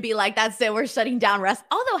come in and be like, that's it, we're shutting down wrestling?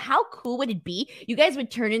 Although, how cool would it be? You guys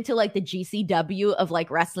would turn into like the GCW of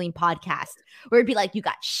like wrestling podcast, where it'd be like, you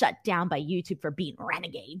got shut down by YouTube for being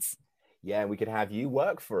renegades. Yeah, we could have you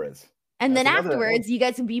work for us. And then afterwards, you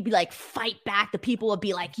guys would be like, fight back. The people would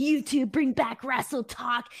be like, YouTube, bring back Wrestle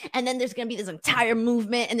Talk. And then there's going to be this entire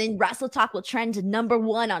movement. And then Wrestle Talk will trend to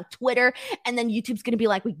 #1 on Twitter. And then YouTube's going to be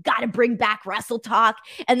like, we got to bring back Wrestle Talk.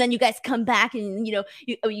 And then you guys come back and, you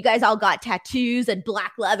guys all got tattoos and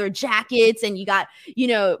black leather jackets. And you got,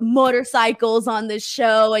 motorcycles on the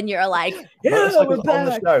show. And you're like, motorcycles on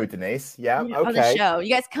the show, Denise. Yeah, okay. On the show.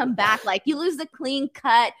 You guys come back like you lose the clean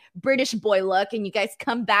cut British boy look. And you guys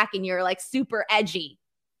come back and you're like super edgy.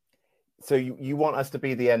 So you want us to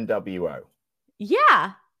be the NWO?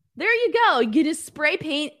 Yeah, there you go. You just spray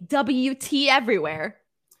paint WT everywhere.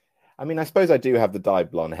 I mean, I suppose I do have the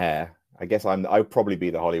dyed blonde hair. I guess I'd probably be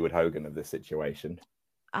the Hollywood Hogan of this situation.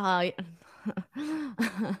 Only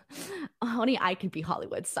I could be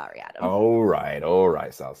Hollywood. Sorry, Adam. All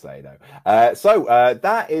right, Salcedo. So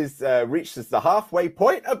that is reaches the halfway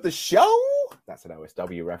point of the show. That's an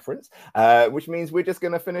OSW reference, which means we're just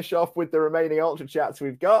going to finish off with the remaining Ultra Chats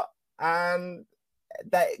we've got. And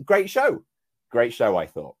great show, I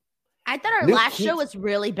thought. I thought our last show was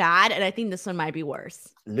really bad, and I think this one might be worse.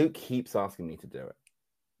 Luke keeps asking me to do it.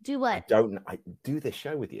 Do what? I do this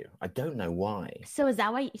show with you. I don't know why. So is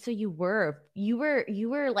that why? So you were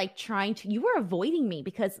like you were avoiding me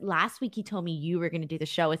because last week you told me you were going to do the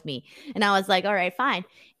show with me. And I was like, all right, fine.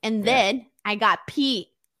 And then I got Pete.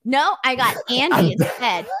 No, I got Andy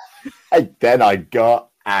instead. And then I got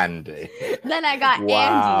Andy. Then I got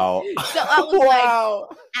Andy. So I was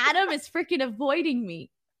like, Adam is freaking avoiding me.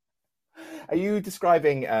 Are you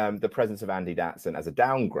describing the presence of Andy Datson as a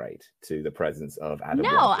downgrade to the presence of Adam?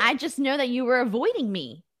 No, I just know that you were avoiding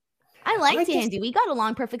me. I liked Andy. We got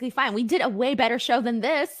along perfectly fine. We did a way better show than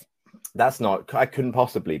this. That couldn't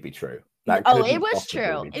possibly be true. It was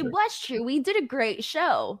true. It was true. We did a great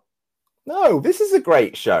show. No, this is a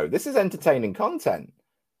great show. This is entertaining content.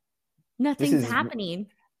 Nothing's happening.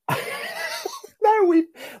 No,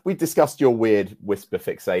 we discussed your weird whisper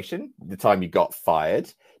fixation, the time you got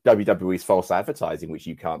fired, WWE's false advertising, which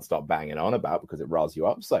you can't stop banging on about because it riles you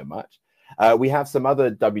up so much. We have some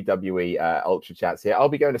other WWE Ultra Chats here. I'll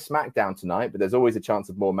be going to SmackDown tonight, but there's always a chance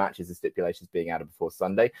of more matches and stipulations being added before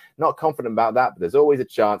Sunday. Not confident about that, but there's always a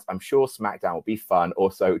chance. I'm sure SmackDown will be fun.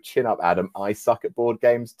 Also, chin up, Adam. I suck at board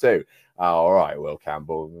games too. All right, Will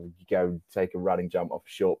Campbell. You go take a running jump off a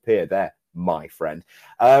short pier there, my friend.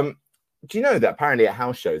 Do you know that apparently at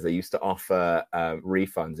house shows they used to offer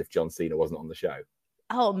refunds if John Cena wasn't on the show?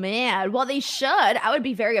 Oh, man. Well, they should. I would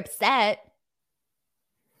be very upset.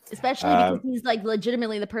 Especially because he's like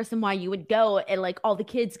legitimately the person why you would go and like all the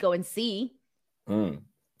kids go and see. And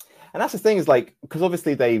that's the thing is like, because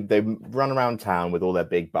obviously they run around town with all their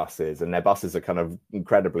big buses and their buses are kind of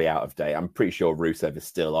incredibly out of date. I'm pretty sure Rusev is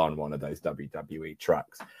still on one of those WWE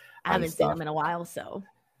trucks. I haven't seen them in a while, so.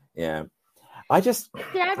 Yeah. Did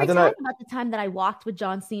I ever talk about the time that I walked with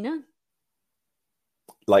John Cena?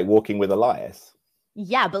 Like walking with Elias?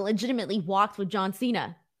 Yeah, but legitimately walked with John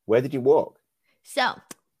Cena. Where did you walk? So,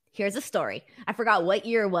 here's a story. I forgot what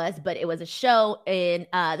year it was, but it was a show in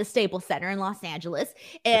the Staples Center in Los Angeles.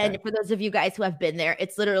 And for those of you guys who have been there,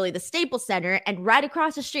 it's literally the Staples Center. And right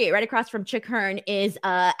across the street, right across from Chick Hearn is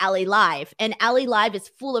LA Live. And LA Live is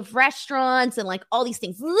full of restaurants and like all these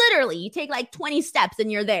things. Literally, you take like 20 steps and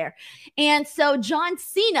you're there. And so John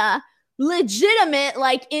Cena, legitimate,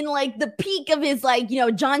 like in like the peak of his like,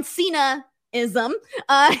 John Cena-ism,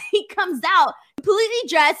 he comes out completely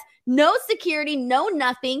dressed, no security, no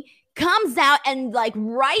nothing, comes out and like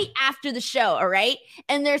right after the show, all right?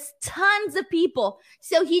 And there's tons of people.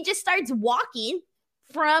 So he just starts walking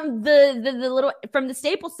from from the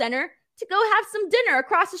Staples Center to go have some dinner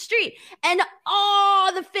across the street. And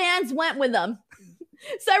all the fans went with him.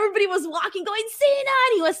 So everybody was walking, going, Cena,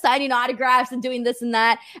 and he was signing autographs and doing this and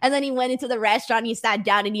that. And then he went into the restaurant, and he sat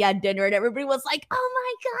down and he had dinner, and everybody was like, oh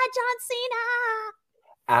my God, John Cena.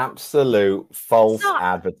 Absolute false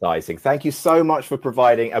advertising. Thank you so much for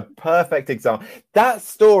providing a perfect example. That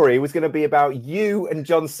story was going to be about you and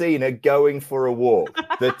John Cena going for a walk.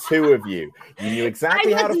 The two of you. You knew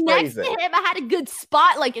exactly how to phrase it. Him. I had a good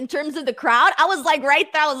spot, like in terms of the crowd. I was like right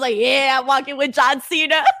there. I was like, yeah, I'm walking with John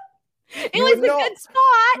Cena. It was a good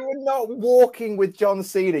spot. You were not walking with John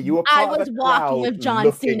Cena. You were part of the crowd walking with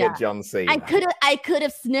John Cena. At John Cena. I could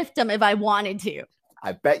have sniffed him if I wanted to.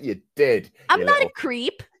 I bet you did. I'm not a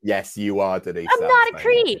creep. Yes, you are, Denise. I'm not a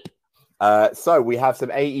creep. So we have some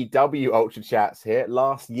AEW Ultra Chats here.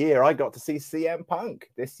 Last year, I got to see CM Punk.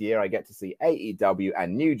 This year, I get to see AEW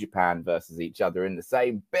and New Japan versus each other in the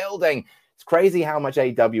same building. It's crazy how much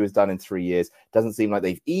AEW has done in 3 years. Doesn't seem like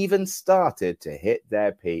they've even started to hit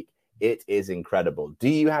their peak. It is incredible. Do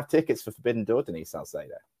you have tickets for Forbidden Door, Denise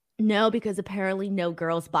Salcedo? No, because apparently no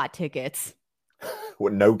girls bought tickets.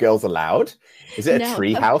 What, no girls allowed? Is it a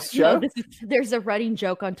treehouse show? No, there's a running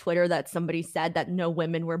joke on Twitter that somebody said that no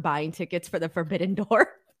women were buying tickets for the Forbidden Door.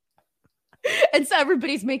 And so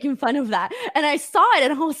everybody's making fun of that. And I saw it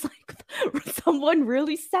and I was like, someone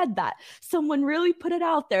really said that. Someone really put it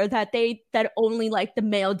out there that only like the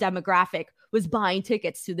male demographic was buying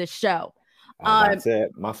tickets to this show. That's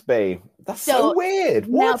it. Must be. That's so weird.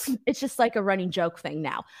 What? Now it's just like a running joke thing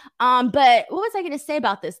now. But what was I going to say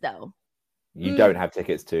about this though? You don't have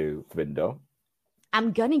tickets to Forbidden Door?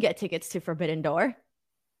 I'm going to get tickets to Forbidden Door.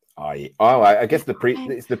 I guess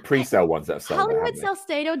it's the pre-sale ones that have sold. Hollywood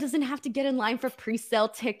Salcedo doesn't have to get in line for pre-sale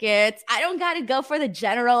tickets. I don't got to go for the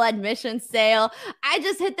general admission sale. I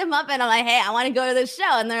just hit them up and I'm like, hey, I want to go to the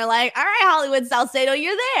show. And they're like, all right, Hollywood Salcedo,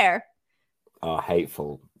 you're there. Oh,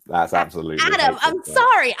 hateful. That's absolutely Adam, I'm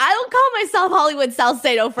sorry. I don't call myself Hollywood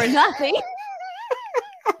Salcedo for nothing.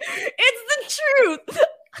 It's the truth.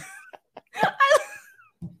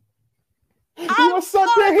 You're such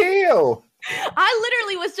a heel. I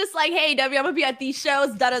literally was just like, hey, W, I'm going to be at these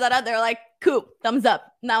shows, da-da-da-da. They're like, cool, thumbs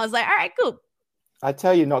up. And I was like, all right, cool. I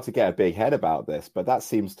tell you not to get a big head about this, but that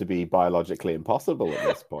seems to be biologically impossible at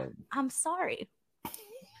this point. I'm sorry. If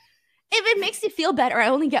it makes you feel better, I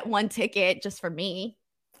only get one ticket just for me.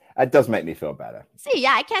 It does make me feel better. See,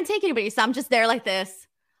 yeah, I can't take anybody, so I'm just there like this.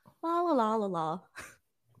 La la la la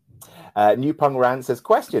la. New Punk Rant says,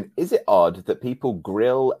 question, is it odd that people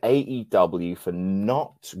grill AEW for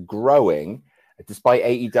not growing despite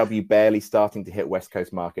AEW barely starting to hit West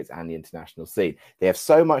Coast markets and the international scene? They have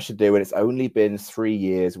so much to do, and it's only been 3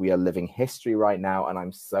 years. We are living history right now, and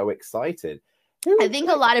I'm so excited. I think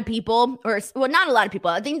a lot of people, not a lot of people,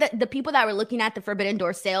 I think that the people that were looking at the Forbidden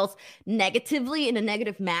Door sales negatively in a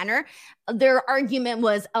negative manner, their argument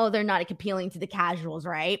was, oh, they're not appealing to the casuals,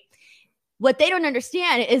 right? What they don't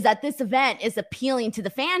understand is that this event is appealing to the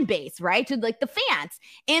fan base, right? To like the fans.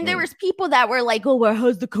 And there was people that were like, oh, well,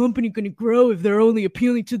 how's the company going to grow if they're only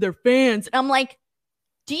appealing to their fans? And I'm like,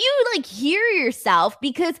 do you like hear yourself?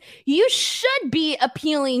 Because you should be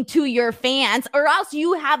appealing to your fans, or else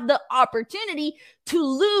you have the opportunity to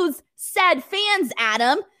lose said fans,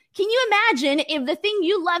 Adam. Can you imagine if the thing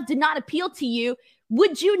you love did not appeal to you?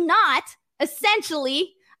 Would you not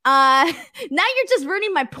essentially... now you're just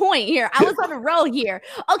ruining my point here. I was on a roll here.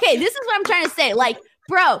 Okay, this is what I'm trying to say. Like,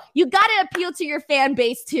 bro, you got to appeal to your fan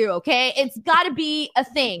base too, okay? It's got to be a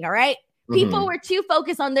thing, all right? People were too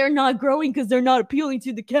focused on they're not growing because they're not appealing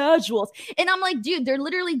to the casuals. And I'm like, dude, they're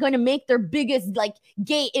literally going to make their biggest like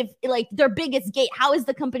gate, if like their biggest gate. How is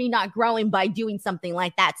the company not growing by doing something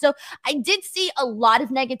like that? So I did see a lot of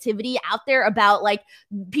negativity out there about like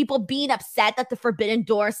people being upset that the Forbidden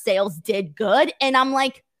Door sales did good. And I'm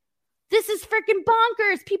like, this is freaking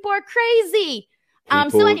bonkers. People are crazy.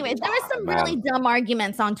 So anyways, there was some really dumb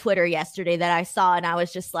arguments on Twitter yesterday that I saw, and I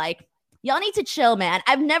was just like, y'all need to chill, man.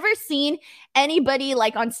 I've never seen anybody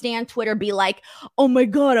like on Stan Twitter be like, oh my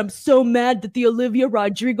God, I'm so mad that the Olivia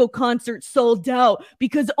Rodrigo concert sold out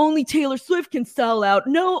because only Taylor Swift can sell out.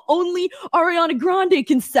 No, only Ariana Grande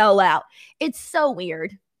can sell out. It's so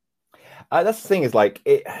weird. That's the thing is like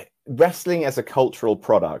wrestling as a cultural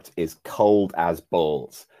product is cold as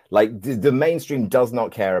balls. Like the mainstream does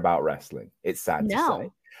not care about wrestling. It's sad to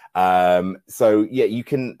say. So yeah, you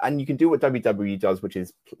can do what WWE does, which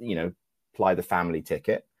is, you know, apply the family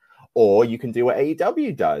ticket, or you can do what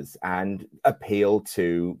AEW does and appeal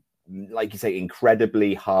to, like you say,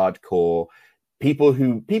 incredibly hardcore people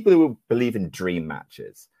who believe in dream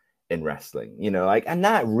matches in wrestling, you know, like, and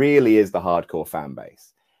that really is the hardcore fan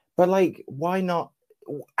base. But like, why not?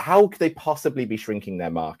 How could they possibly be shrinking their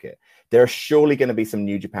market? There are surely going to be some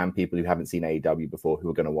New Japan people who haven't seen AEW before who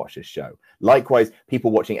are going to watch this show. Likewise,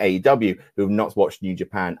 people watching AEW who have not watched New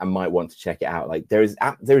Japan and might want to check it out. Like there is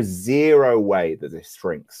zero way that this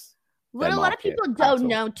shrinks. What a lot of people don't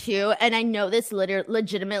know too, and I know this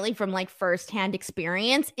legitimately from like firsthand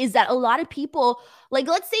experience, is that a lot of people, like,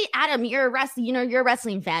 let's say Adam, you're a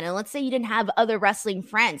wrestling fan, and let's say you didn't have other wrestling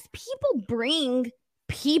friends. People bring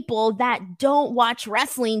people that don't watch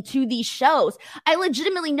wrestling to these shows. I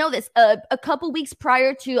legitimately know this. A couple weeks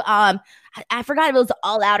prior to I forgot if it was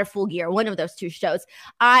All Out or Full Gear, one of those two shows,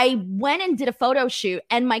 I went and did a photo shoot,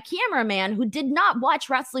 and my cameraman, who did not watch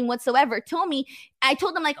wrestling whatsoever, I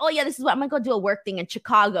told him like, oh yeah, this is what I'm gonna go do a work thing in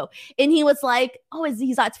Chicago. And he was like, oh,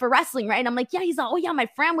 he's like, it's for wrestling, right? And I'm like, yeah. He's like, oh yeah, my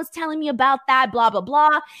friend was telling me about that, blah, blah,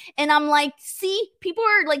 blah. And I'm like, see, people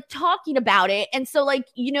are like talking about it. And so like,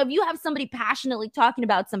 you know, if you have somebody passionately talking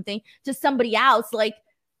about something to somebody else, like,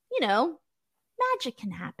 you know, magic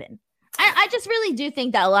can happen. I just really do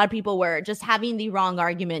think that a lot of people were just having the wrong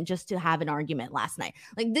argument just to have an argument last night.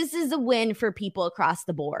 Like, this is a win for people across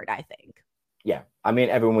the board, I think. Yeah. I mean,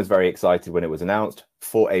 everyone was very excited when it was announced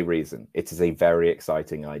for a reason. It is a very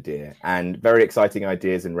exciting idea, and very exciting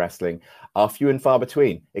ideas in wrestling are few and far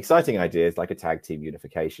between. Exciting ideas like a tag team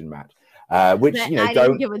unification match, which, you know,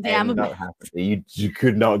 don't give a damn about. You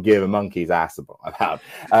could not give a monkey's ass about.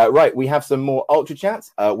 Right. We have some more Ultra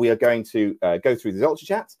Chats. We are going to go through these Ultra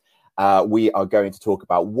Chats. We are going to talk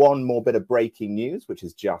about one more bit of breaking news, which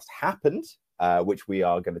has just happened, which we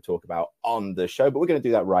are going to talk about on the show, but we're going to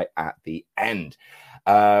do that right at the end.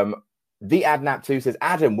 The Adnap2 says,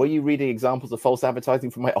 Adam, were you reading examples of false advertising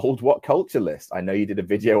from my old What Culture list? I know you did a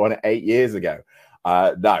video on it 8 years ago.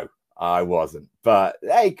 No, I wasn't. But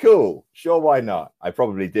hey, cool. Sure, why not? I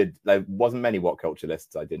probably did. There wasn't many What Culture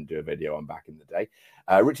lists I didn't do a video on back in the day.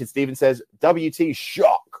 Richard Stevens says, WT,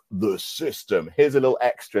 shock the system. Here's a little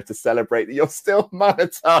extra to celebrate that you're still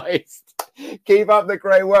monetized. Keep up the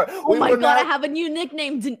great work. Oh my God, I have a new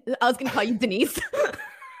nickname. I was going to call you Denise.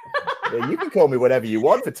 Yeah, you can call me whatever you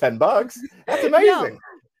want for $10. That's amazing. No,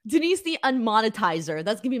 Denise the Unmonetizer.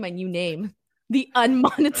 That's going to be my new name. The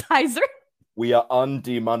Unmonetizer. We are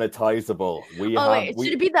undemonetizable.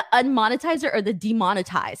 Should it be the unmonetizer or the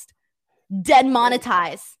demonetized? Dead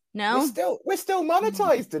monetized. No, we're still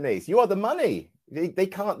monetized, Denise. You are the money. They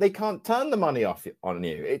can't turn the money off on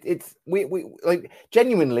you. We like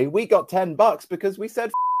genuinely we got $10 because we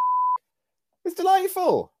said it's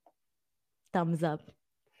delightful. Thumbs up.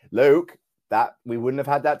 Luke, that we wouldn't have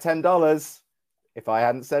had that $10 if I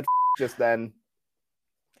hadn't said just then.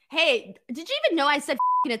 Hey, did you even know I said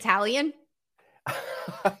in Italian?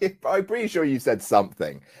 I'm pretty sure you said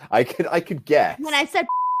something. I could guess. When I said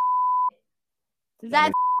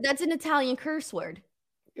that's an Italian curse word.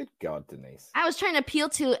 Good God, Denise. I was trying to appeal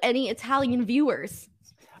to any Italian viewers.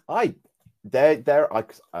 Do we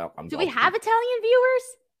have Italian viewers?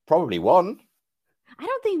 Probably one. I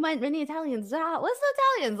don't think many Italians. What's the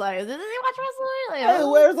Italians like? Do they watch wrestling? Hey,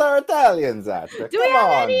 where's our Italians at? Do we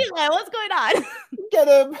have any? What's going on? Get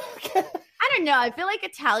them. I don't know. I feel like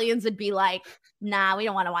Italians would be like, nah, we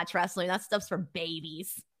don't want to watch wrestling. That stuff's for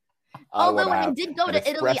babies. Although when I did go to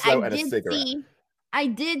Italy, I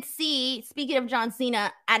did see, speaking of John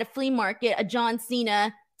Cena, at a flea market, a John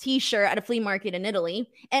Cena t-shirt at a flea market in Italy.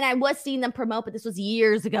 And I was seeing them promote, but this was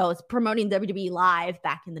years ago. It's promoting WWE Live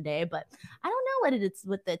back in the day. But I don't know what it is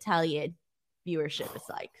with the Italian viewership is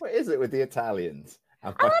like. What is it with the Italians? I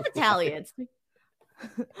love Italians.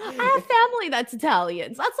 I have family that's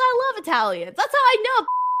Italians. That's why I love Italians. That's how I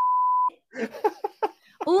know.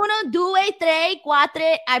 1, 2, 3, 4.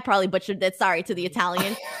 I probably butchered that. Sorry to the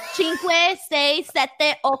Italian. 5, 6, 7,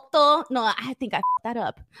 8. No, I think I fucked that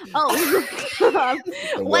up. Oh,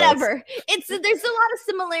 whatever. There's a lot of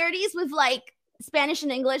similarities with like Spanish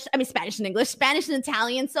and English. I mean, Spanish and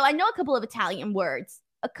Italian. So I know a couple of Italian words,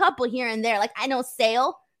 a couple here and there. Like I know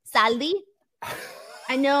sale, saldi.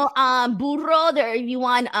 I know burro. There, if you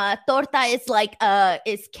want torta, it's like torta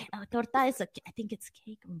is I think it's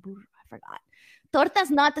cake or burro. I forgot. Torta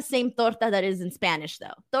is not the same torta that is in Spanish,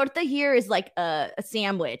 though. Torta here is like a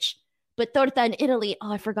sandwich. But torta in Italy,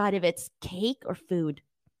 I forgot if it's cake or food.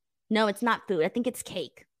 No, it's not food. I think it's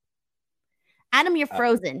cake. Adam, you're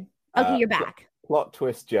frozen. Okay, you're back. Plot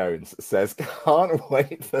Twist Jones says, can't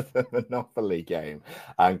wait for the Monopoly game.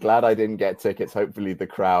 I'm glad I didn't get tickets. Hopefully the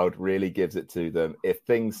crowd really gives it to them. If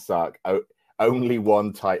things suck, only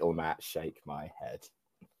one title match. Shake my head.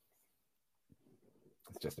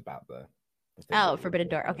 It's just about the... Forbidden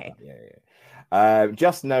Door. Okay. Yeah.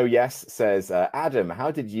 Just No Yes says, Adam,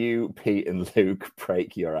 how did you, Pete, and Luke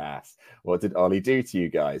break your ass? What did Ollie do to you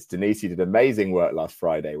guys? Denise, you did amazing work last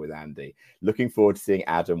Friday with Andy. Looking forward to seeing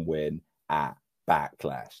Adam win at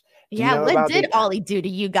Backlash. What did Ollie do to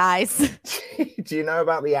you guys? Do you know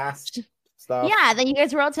about the ass stuff? Yeah, then you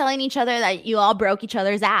guys were all telling each other that you all broke each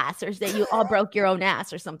other's ass, or that you all broke your own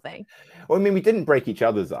ass or something. Well, I mean, we didn't break each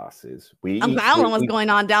other's asses. I don't know what's going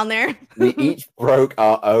on down there. We each broke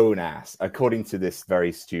our own ass, according to this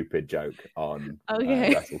very stupid joke on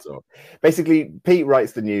Wrestle Talk. Basically, Pete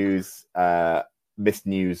writes the news, missed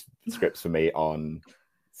news scripts for me on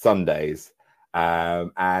Sundays.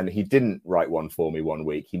 And he didn't write one for me one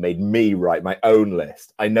week. He made me write my own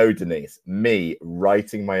list. I know, Denise, me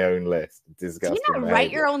writing my own list. Disgusting. Do you not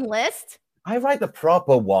write your own list? I write the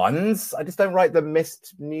proper ones. I just don't write the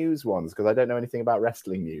missed news ones because I don't know anything about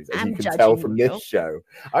wrestling news, as you can tell from this show.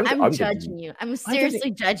 I'm judging you. I'm seriously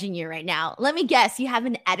judging you right now. Let me guess. You have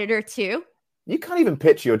an editor too? You can't even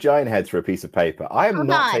pitch your giant heads for a piece of paper. I am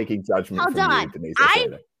not taking judgment from you, Denise.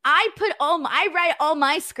 I write all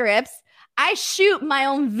my scripts. I shoot my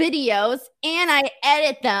own videos and I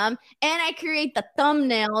edit them and I create the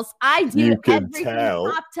thumbnails. I do everything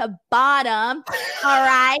top to bottom. All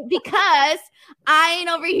right. Because I ain't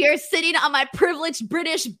over here sitting on my privileged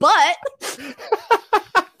British butt.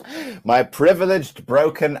 My privileged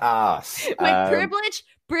broken ass. My privileged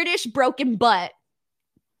British broken butt.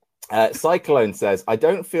 Cyclone says, I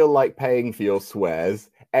don't feel like paying for your swears.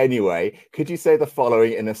 Anyway, could you say the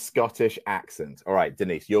following in a Scottish accent? All right,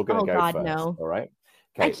 Denise, you're going to go first. No. All right.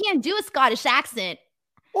 Okay. I can't do a Scottish accent.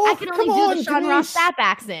 I can only do the Sean Ross Sapp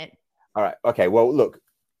accent. All right. Okay. Well, look.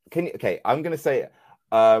 I'm going to say,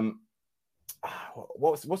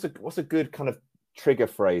 what's a good kind of trigger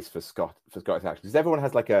phrase for Scottish accent? Because everyone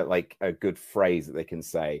has like a good phrase that they can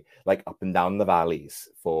say, like up and down the valleys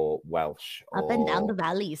for Welsh. Up and down the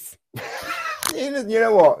valleys. You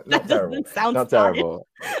know what? Not terrible. Not terrible.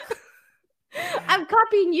 I'm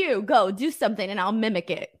copying you. Go do something and I'll mimic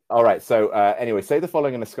it. All right. So anyway, say the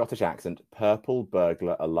following in a Scottish accent. Purple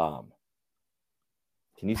burglar alarm.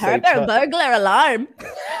 Can you say purple burglar alarm?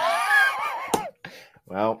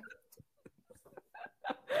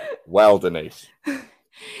 Well, Denise.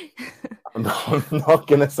 I'm not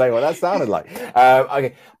going to say what that sounded like.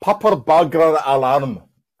 Okay, Purple Burglar Alarm.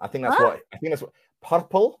 I think that's what.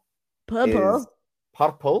 Purple. Purple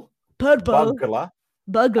Burglar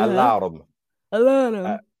Alarm.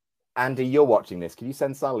 Andy, you're watching this. Can you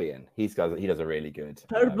send Sully in? He does a really good.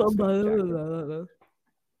 Purple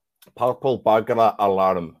Burglar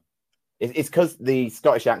Alarm. It's because the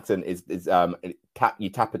Scottish accent is you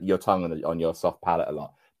tap your tongue on your soft palate a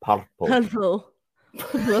lot. Purple. Purple.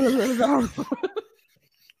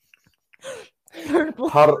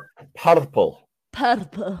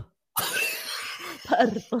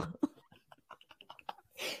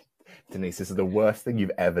 Denise, this is the worst thing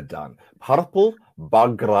you've ever done. Purple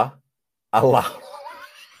Burglar Alarm.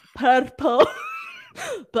 Purple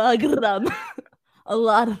Burglar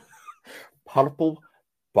Alarm. Purple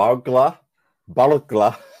Burglar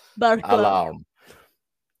Alarm.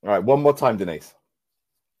 All right, one more time, Denise.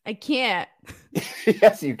 I can't.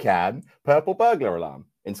 Yes, you can. Purple Burglar Alarm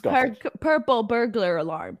in Scottish. Purple Burglar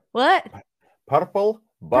Alarm. What? Purple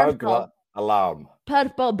Burglar Alarm.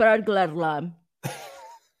 Purple Burglar Alarm.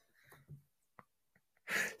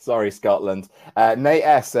 Sorry, Scotland. Nate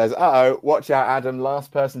S says, uh-oh, watch out, Adam.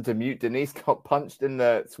 Last person to mute Denise got punched in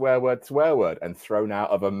the swear word and thrown out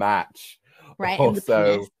of a match. Right.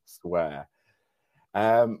 Also swear.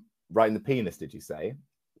 Right in the penis, did you say?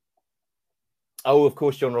 Oh, of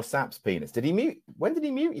course, John Ross Sapp's penis. Did he mute? When did he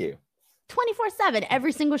mute you? 24/7,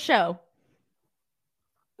 every single show.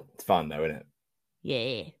 It's fun, though, isn't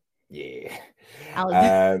it?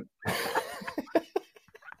 Yeah.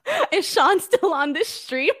 Is Sean still on this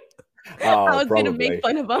stream? I was going to make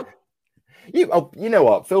fun of him. You know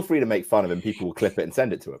what? Feel free to make fun of him. People will clip it and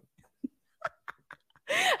send it to him.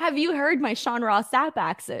 Have you heard my Sean Ross Sapp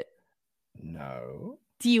accent? No.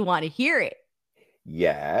 Do you want to hear it?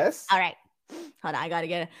 Yes. All right. Hold on. I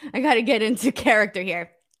gotta get into character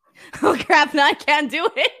here. Oh crap! No, I can't do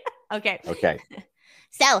it. Okay.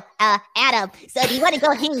 So, Adam, do you want to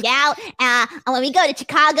go hang out when we go to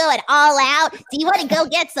Chicago at All Out? Do you want to go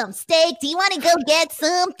get some steak? Do you want to go get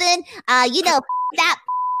something? That.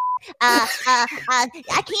 I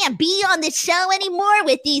can't be on this show anymore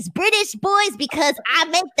with these British boys because I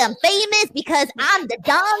make them famous because I'm the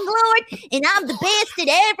Dong Lord and I'm the best at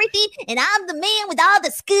everything and I'm the man with all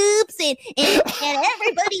the scoops and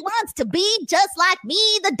everybody wants to be just like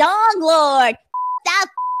me, the Dong Lord.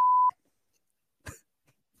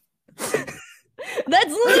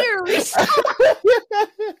 That's literally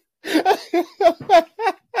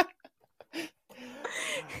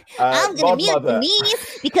I'm gonna mute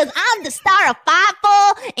Denise because I'm the star of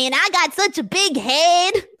Fightful and I got such a big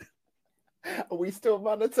head. Are we still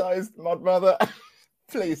monetized, Mod Mother?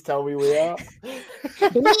 Please tell me we are.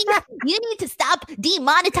 Denise, you need to stop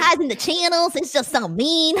demonetizing the channels. It's just so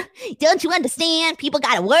mean. Don't you understand? People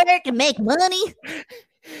gotta work and make money.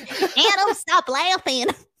 Adam, stop laughing.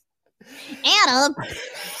 Adam.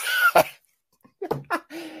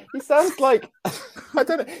 He sounds like I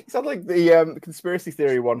don't know. He sounds like the conspiracy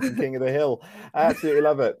theory one from King of the Hill. I absolutely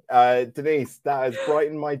love it. Denise, that has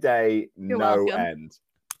brightened my day. You're no welcome. end.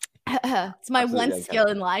 It's my absolutely one skill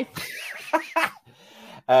in life.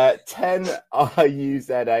 10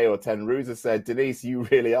 RUZA or 10 Ruza said, Denise, you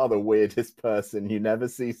really are the weirdest person. You never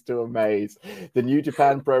cease to amaze. The New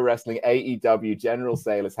Japan Pro Wrestling AEW general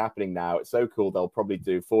sale is happening now. It's so cool. They'll probably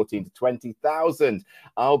do 14 to 20,000.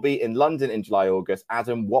 I'll be in London in July, August.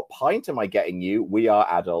 Adam, what pint am I getting you? We are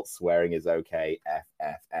adults. Swearing is okay.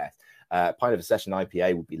 FFF. Pint of a session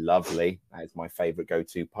IPA would be lovely. That is my favorite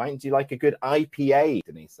go-to pint. Do you like a good IPA,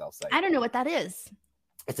 Denise? I'll say. I don't know what that is.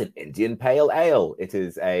 It's an Indian pale ale. It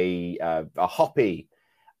is a hoppy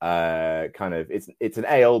kind of. It's an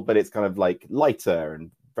ale, but it's kind of like lighter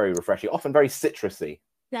and very refreshing. Often very citrusy.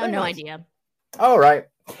 No idea. All right.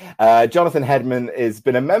 Jonathan Hedman has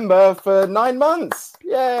been a member for 9 months.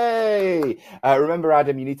 Yay! Remember,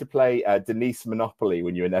 Adam, you need to play Denise Monopoly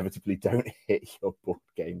when you inevitably don't hit your board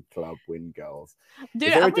game club win goals.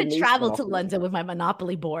 Dude, I'm going to travel to London with my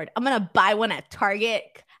Monopoly board. I'm going to buy one at Target,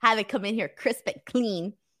 have it come in here crisp and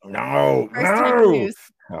clean. No.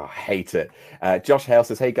 Oh, I hate it. Josh Hale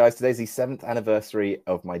says, hey, guys, today's the 7th anniversary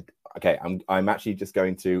of my... Okay, I'm actually just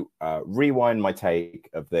going to rewind my take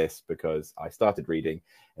of this because I started reading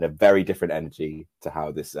in a very different energy to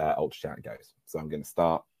how this Ultra Chat goes. So I'm just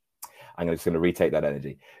going to retake that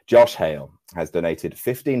energy. Josh Hale has donated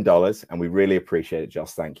 $15, and we really appreciate it,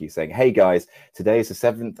 Josh. Thank you. Saying, hey, guys, today is the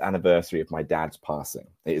 7th anniversary of my dad's passing.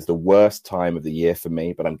 It is the worst time of the year for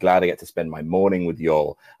me, but I'm glad I get to spend my morning with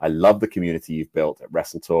y'all. I love the community you've built at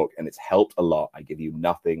Wrestle Talk, and it's helped a lot. I give you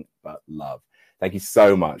nothing but love. Thank you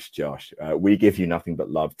so much, Josh. We give you nothing but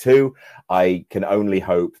love too. I can only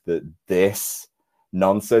hope that this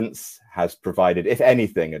nonsense has provided, if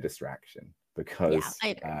anything, a distraction, because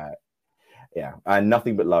and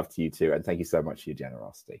nothing but love to you too. And thank you so much for your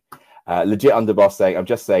generosity. Legit Underboss saying, I'm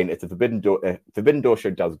just saying, if the Forbidden Door show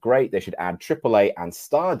does great, they should add AAA and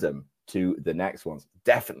Stardom to the next ones.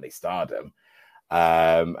 Definitely Stardom.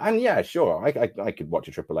 And yeah, sure, I could watch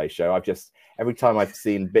a AAA show. Every time I've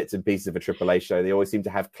seen bits and pieces of a AAA show, they always seem to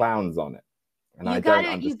have clowns on it. And I don't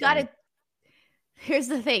understand. You gotta. Here's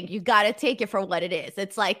the thing: you gotta take it for what it is.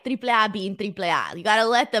 It's like AAA being AAA. You gotta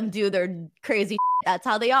let them do their crazy. That's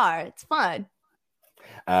how they are. It's fun.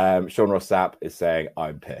 Sean Ross Sapp is saying,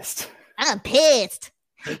 "I'm pissed." I'm pissed.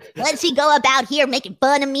 Let she go about here making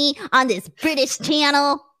fun of me on this British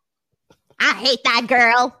channel? I hate that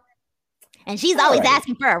girl. And she's always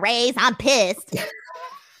asking for a raise. I'm pissed.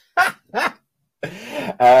 Will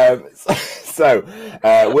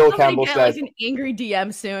Campbell says, like an angry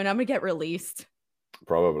DM soon. I'm gonna get released.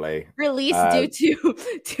 Probably released due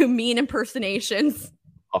to mean impersonations.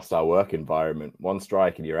 Hostile work environment. One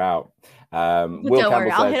strike and you're out. Don't worry,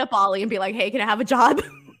 I'll hit up Ollie and be like, "Hey, can I have a job?"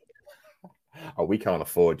 Oh, we can't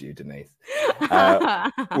afford you, Denise.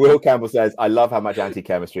 Will Campbell says, I love how much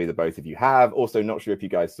anti-chemistry the both of you have. Also, not sure if you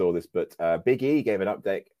guys saw this, but Big E gave an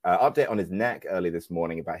update on his neck early this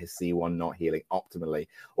morning about his C1 not healing optimally.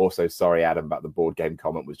 Also, sorry, Adam, about the board game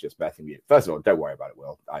comment, was just messing with you. First of all, don't worry about it,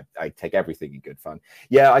 Will. I take everything in good fun.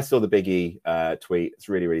 Yeah, I saw the Big E tweet. It's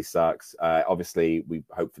really, really sucks. Obviously, we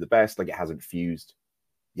hope for the best. Like, it hasn't fused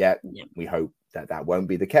yet. Yeah. We hope that won't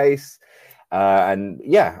be the case. And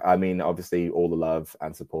yeah, I mean, obviously, all the love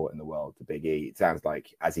and support in the world to Big E. It sounds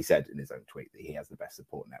like, as he said in his own tweet, that he has the best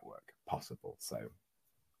support network possible. So,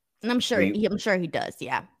 and I'm sure he does.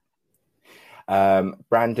 Yeah.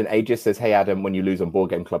 Brandon Aegis says, "Hey Adam, when you lose on Board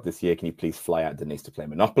Game Club this year, can you please fly out Denise to play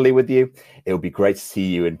Monopoly with you? It would be great to see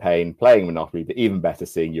you in pain playing Monopoly, but even better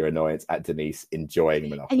seeing your annoyance at Denise enjoying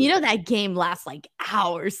Monopoly." And you know that game lasts like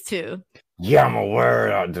hours too. Yeah, I'm aware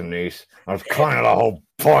of that, Denise. That's kind of the whole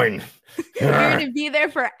point. You're going to be there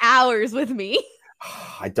for hours with me.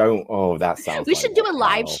 I don't. Oh, that sounds. We should do a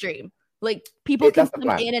live stream. Like, people can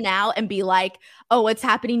come in and out and be like, "Oh, what's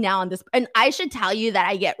happening now on this?" And I should tell you that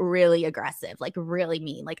I get really aggressive, like really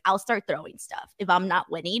mean. Like, I'll start throwing stuff if I'm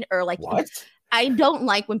not winning, or like, what? I don't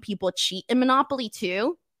like when people cheat in Monopoly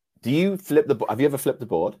too. Do you flip the board? Have you ever flipped the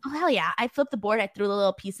board? Oh, hell yeah. I flip the board. I threw the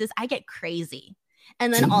little pieces. I get crazy.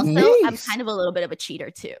 And then also, I'm kind of a little bit of a cheater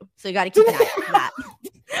too. So you got to keep an eye on that.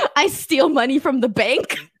 I steal money from the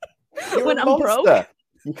bank when I'm broke.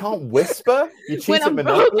 You can't whisper. You cheat when I'm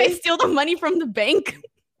broke, I steal the money from the bank.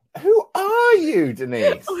 Who are you,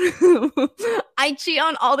 Denise? I cheat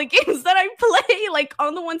on all the games that I play, like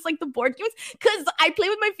on the ones like the board games, because I play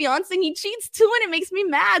with my fiance and he cheats too, and it makes me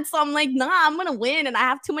mad. So I'm like, nah, I'm gonna win, and I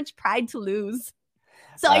have too much pride to lose.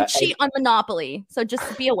 So I cheat on Monopoly. So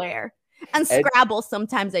just be aware. And Scrabble,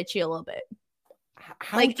 sometimes I cheat a little bit.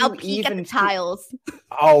 Like, I'll peek at the tiles.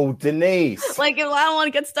 Oh, Denise. Like, if I don't want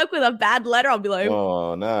to get stuck with a bad letter, I'll be like,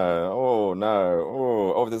 oh, no. Oh,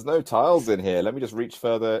 no. Oh, there's no tiles in here. Let me just reach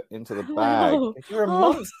further into the bag. You're a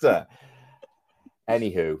monster.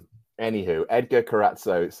 Anywho, Edgar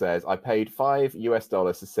Carazzo says, I paid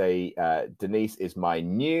 $5 to say Denise is my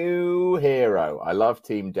new hero. I love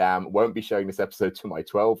Team Dam. Won't be showing this episode to my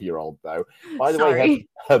 12-year-old, though. By the way,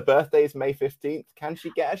 her birthday is May 15th. Can she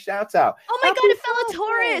get a shout out? Oh my God, a fellow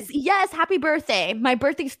Taurus. Yes, happy birthday. My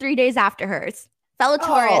birthday's 3 days after hers. Fellow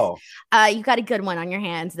Taurus, you got a good one on your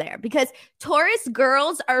hands there, because Taurus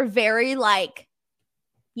girls are very, like,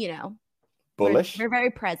 you know, bullish. They're very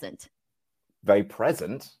present. Very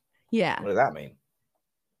present? Yeah. What does that mean?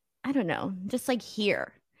 I don't know. Just like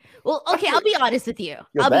here. Well, okay, I'll be honest with you.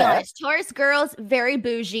 I'll be honest. Taurus girls, very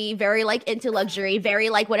bougie, very like into luxury, very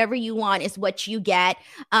like whatever you want is what you get.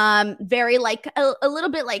 Very like a little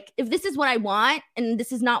bit like, if this is what I want and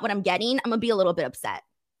this is not what I'm getting, I'm gonna be a little bit upset.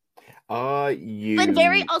 Are you? But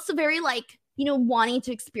very like, you know, wanting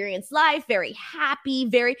to experience life, very happy,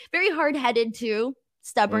 very, very hard-headed too,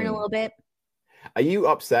 stubborn a little bit. Are you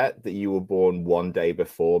upset that you were born one day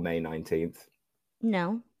before May 19th?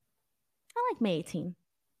 No. I like May 18th.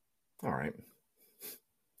 All right.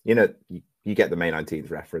 You know, you get the May 19th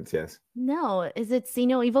reference, yes? No. Is it See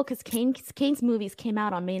No Evil? Because Kane's movies came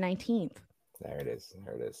out on May 19th. There it is.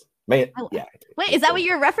 Yeah. Wait, is that what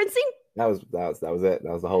you're referencing? That was it.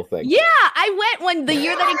 That was the whole thing. Yeah, I went when the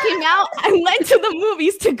year that it came out. I went to the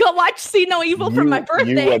movies to go watch See No Evil for my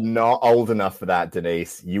birthday. You were not old enough for that,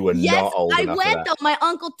 Denise. You were not old enough. Yes, I went though. My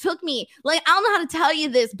uncle took me. Like, I don't know how to tell you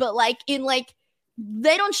this, but like in like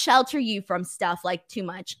they don't shelter you from stuff like too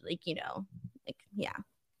much. Like, you know, like yeah,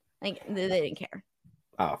 like they didn't care.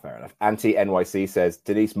 Oh, fair enough. Anti-NYC says,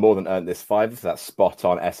 Denise more than earned this 5 for that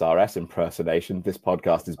spot-on SRS impersonation. This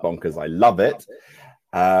podcast is bonkers. I love it.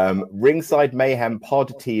 Ringside Mayhem Pod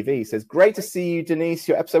TV says, great to see you, Denise.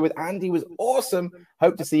 Your episode with Andy was awesome.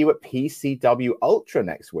 Hope to see you at PCW Ultra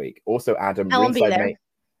next week. Also, Adam, I won't be there.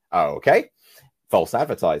 Oh, okay. False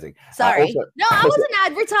advertising. Sorry. No, I wasn't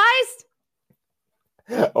advertised.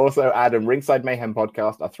 Also, Adam, Ringside Mayhem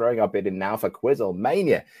Podcast are throwing our bid in now for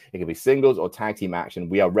Quizzlemania. It can be singles or tag team action.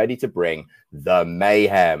 We are ready to bring the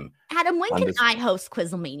mayhem. Adam, when can I host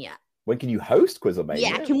Quizzlemania? When can you host Quizzlemania?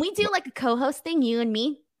 Yeah, can we do like a co-host thing, you and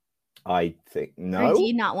me? I think no. Or do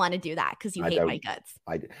you not want to do that because you hate my guts?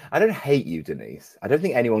 I don't hate you, Denise. I don't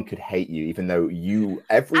think anyone could hate you, even though you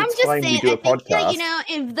every I'm time just saying, we do a podcast. That, you know,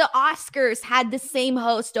 if the Oscars had the same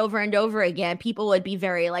host over and over again, people would be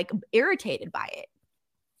very like irritated by it.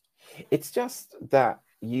 It's just that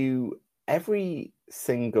every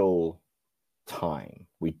single time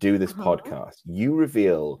we do this podcast, you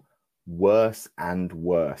reveal worse and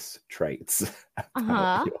worse traits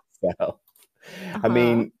about yourself. I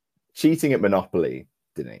mean, cheating at Monopoly,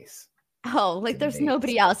 Denise. Oh, like there's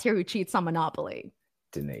nobody else here who cheats on Monopoly.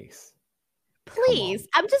 Denise. Please,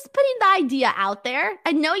 I'm just putting the idea out there.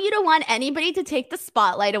 I know you don't want anybody to take the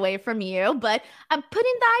spotlight away from you, but I'm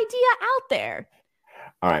putting the idea out there.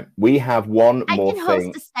 All right, we have one more thing. I can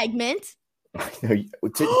host a segment. Denise,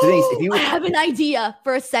 if you I have an idea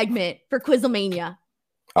for a segment for Quizzlemania.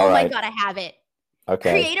 My God, I have it.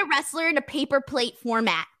 Okay. Create a wrestler in a paper plate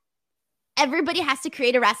format. Everybody has to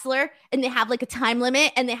create a wrestler, and they have like a time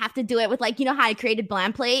limit, and they have to do it with like, you know how I created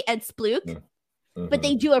Bland Plate and Spluke? Mm-hmm. But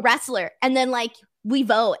they do a wrestler, and then like we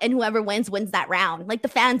vote, and whoever wins that round. Like the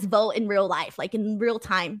fans vote in real life, like in real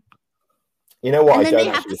time. You know what? And then they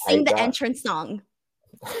have to sing the entrance song.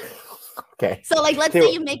 Okay. So like, let's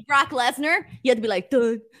say you make Brock Lesnar, you have to be like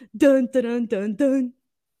dun dun dun dun dun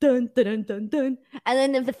dun dun dun dun. And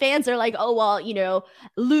then if the fans are like, oh well, you know,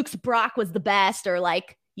 Luke's Brock was the best, or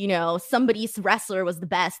like, you know, somebody's wrestler was the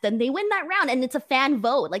best, then they win that round, and it's a fan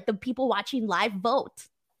vote. Like the people watching live vote.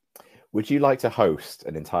 Would you like to host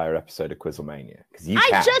an entire episode of Quizzlemania? Because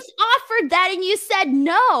I just offered that, and you said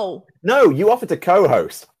no. No, you offered to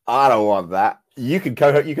co-host. I don't want that. You can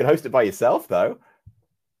co-host. You can host it by yourself, though.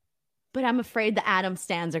 But I'm afraid the Adam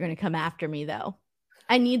stands are going to come after me, though.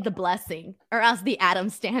 I need the blessing, or else the Adam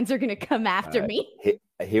stands are going to come after me.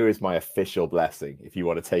 Here is my official blessing. If you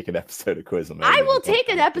want to take an episode of Quizzlemania, I will take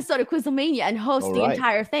an episode of Quizzlemania and host the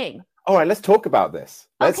entire thing. All right, let's talk about this.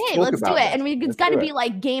 Let's do it. And it's got to be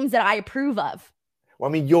like games that I approve of. Well,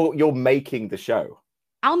 I mean, you're making the show.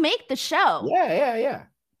 I'll make the show. Yeah.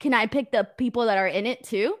 Can I pick the people that are in it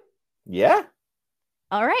too? Yeah.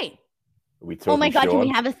 All right. Oh my God, can we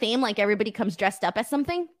have a theme? Like everybody comes dressed up as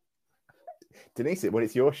something? Denise, when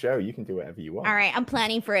it's your show, you can do whatever you want. All right, I'm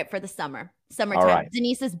planning for it for the summertime. Right.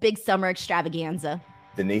 Denise's big summer extravaganza.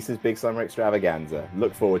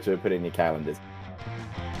 Look forward to it. Put it in your calendars.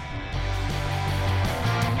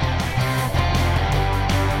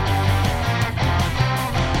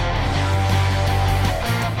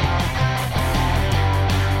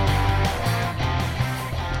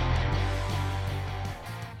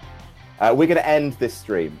 We're going to end this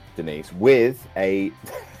stream, Denise, with a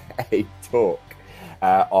talk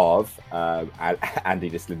of Andy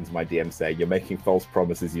just into my DM saying, you're making false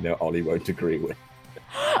promises you know Ollie won't agree with.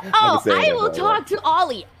 I will talk to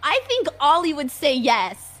Ollie. I think Ollie would say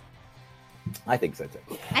yes. I think so too.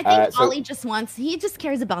 I think Ollie he just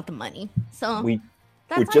cares about the money. So we're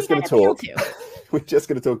just going to talk. We're just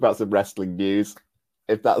going to talk about some wrestling news,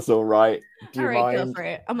 if that's all right. Do you mind? Go for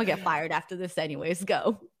it. I'm going to get fired after this anyways.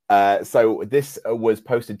 Go. So this was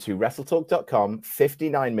posted to WrestleTalk.com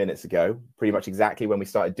 59 minutes ago, pretty much exactly when we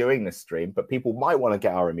started doing this stream, but people might want to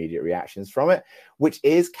get our immediate reactions from it, which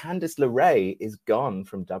is Candice LeRae is gone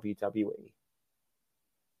from WWE.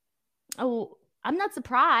 Oh, I'm not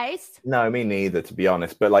surprised. No, me neither, to be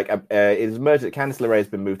honest. But like, it is emerged that Candice LeRae has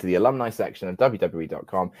been moved to the alumni section of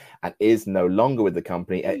WWE.com and is no longer with the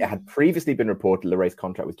company. It had previously been reported LeRae's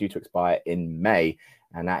contract was due to expire in May.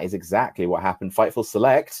 And that is exactly what happened. Fightful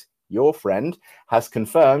Select, your friend, has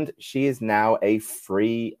confirmed she is now a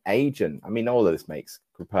free agent. I mean, all of this makes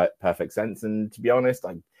perfect sense. And to be honest,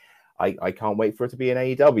 I can't wait for it to be an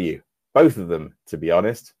AEW. Both of them, to be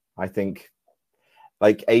honest. I think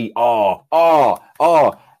like Candice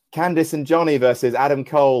and Johnny versus Adam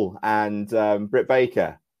Cole and Britt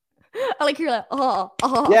Baker. I like you're like,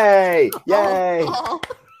 Yay!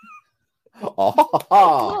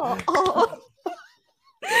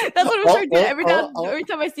 That's what I'm trying to do every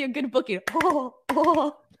time I see a good booking.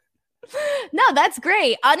 No, that's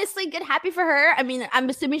great. Honestly, good. Happy for her. I mean, I'm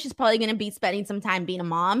assuming she's probably going to be spending some time being a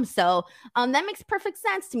mom. So that makes perfect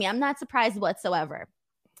sense to me. I'm not surprised whatsoever.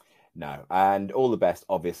 No, and all the best,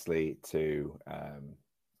 obviously, to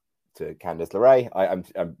Candice LeRae. I'm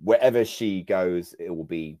wherever she goes,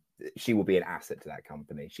 she will be an asset to that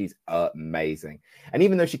company. She's amazing. And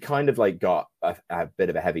even though she kind of like got a bit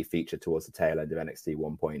of a heavy feature towards the tail end of NXT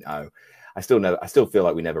 1.0, I still feel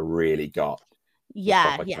like we never really got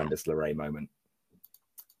Candice LeRae moment.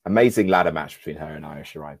 Amazing ladder match between her and Io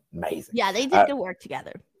Shirai. Amazing. Yeah, they did good work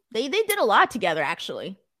together. They did a lot together,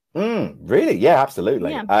 actually. Really? Yeah,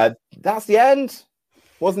 absolutely. Yeah. That's the end.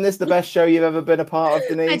 Wasn't this the best show you've ever been a part of,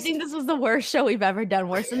 Denise? I think this was the worst show we've ever done,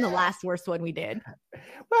 worse than the last worst one we did.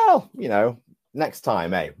 Well, next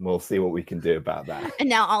time, we'll see what we can do about that. And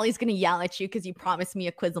now Ollie's going to yell at you because you promised me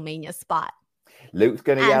a Quizzlemania spot. Luke's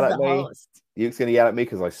going to yell at me. Host. Luke's going to yell at me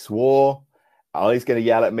because I swore. Ollie's going to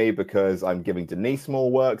yell at me because I'm giving Denise more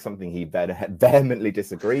work, something he vehemently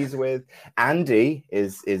disagrees with. Andy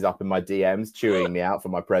is up in my DMs chewing me out for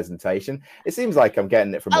my presentation. It seems like I'm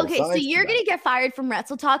getting it from all sides. Okay, so you're going to get fired from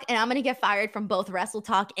Wrestle Talk, and I'm going to get fired from both Wrestle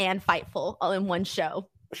Talk and Fightful all in one show.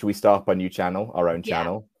 Should we start up a new channel, our own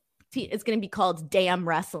channel? It's going to be called Damn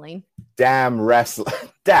Wrestling. Damn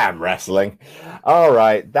wrestling. All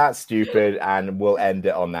right, that's stupid, and we'll end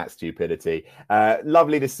it on that stupidity.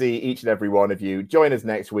 Lovely to see each and every one of you. Join us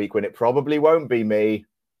next week when it probably won't be me.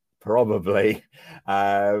 Probably.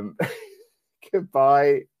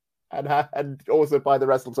 Goodbye. And also buy the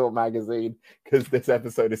Wrestle Talk magazine, because this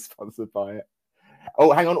episode is sponsored by it.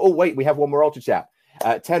 Oh, hang on. Oh, wait, we have one more Ultra Chat.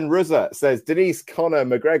 Ten Ruzza says, Denise, Connor,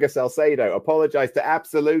 McGregor, Salcedo, apologize to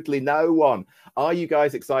absolutely no one. Are you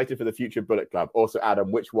guys excited for the future Bullet Club? Also, Adam,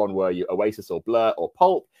 which one were you, Oasis or Blur or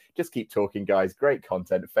Pulp? Just keep talking, guys. Great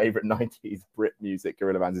content. Favorite 90s Brit music.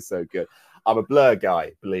 Gorilla Bands is so good. I'm a Blur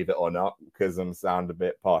guy, believe it or not, because I'm sound a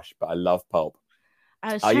bit posh, but I love Pulp.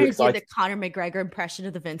 I was trying to do the Conor McGregor impression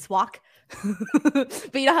of the Vince walk.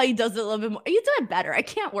 But you know how he does it a little bit more? You do it better. I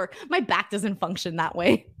can't work. My back doesn't function that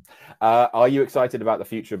way. Are you excited about the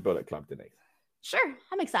future of Bullet Club, Denise? Sure.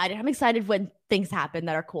 I'm excited. I'm excited when things happen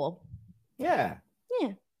that are cool. Yeah.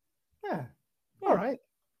 Yeah. All right.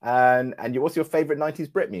 And what's your favorite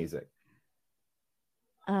 90s Brit music?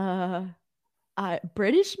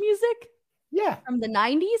 British music? Yeah. From the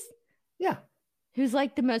 90s? Yeah. Who's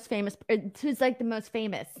like the most famous?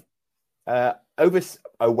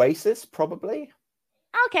 Oasis, probably.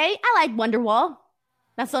 Okay, I like Wonderwall.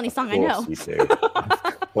 That's the only song I know. You do.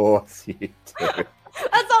 Of course you do. That's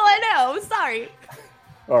all I know. I'm sorry.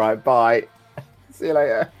 All right, bye. See you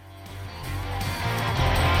later.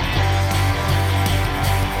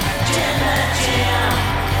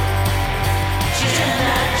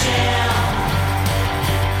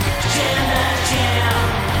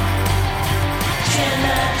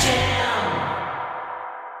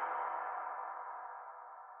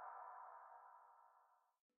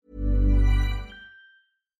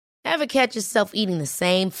 Ever catch yourself eating the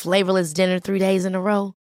same flavorless dinner 3 days in a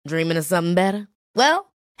row? Dreaming of something better?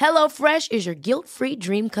 Well, HelloFresh is your guilt-free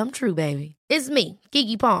dream come true, baby. It's me,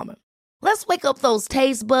 Keke Palmer. Let's wake up those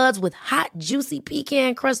taste buds with hot, juicy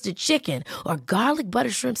pecan-crusted chicken or garlic butter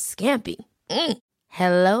shrimp scampi.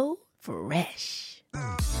 Hello Fresh.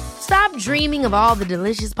 Stop dreaming of all the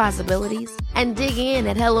delicious possibilities and dig in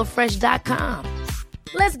at HelloFresh.com.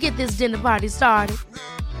 Let's get this dinner party started.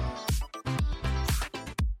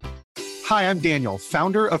 Hi, I'm Daniel,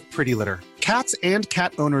 founder of Pretty Litter. Cats and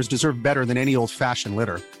cat owners deserve better than any old-fashioned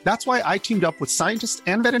litter. That's why I teamed up with scientists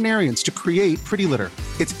and veterinarians to create Pretty Litter.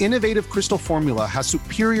 Its innovative crystal formula has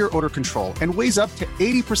superior odor control and weighs up to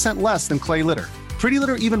 80% less than clay litter. Pretty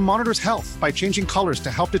Litter even monitors health by changing colors to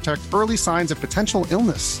help detect early signs of potential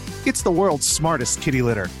illness. It's the world's smartest kitty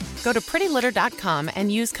litter. Go to prettylitter.com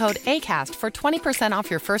and use code ACAST for 20% off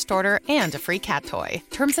your first order and a free cat toy.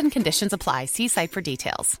 Terms and conditions apply. See site for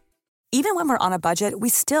details. Even when we're on a budget, we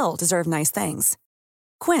still deserve nice things.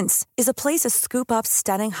 Quince is a place to scoop up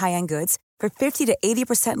stunning high-end goods for 50 to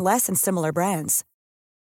 80% less than similar brands.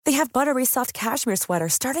 They have buttery soft cashmere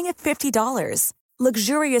sweaters starting at $50,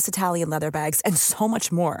 luxurious Italian leather bags, and so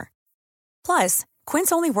much more. Plus,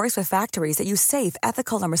 Quince only works with factories that use safe,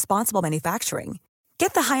 ethical, and responsible manufacturing.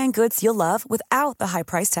 Get the high-end goods you'll love without the high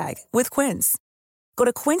price tag with Quince. Go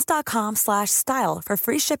to quince.com/style for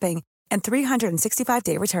free shipping and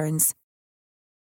 365-day returns.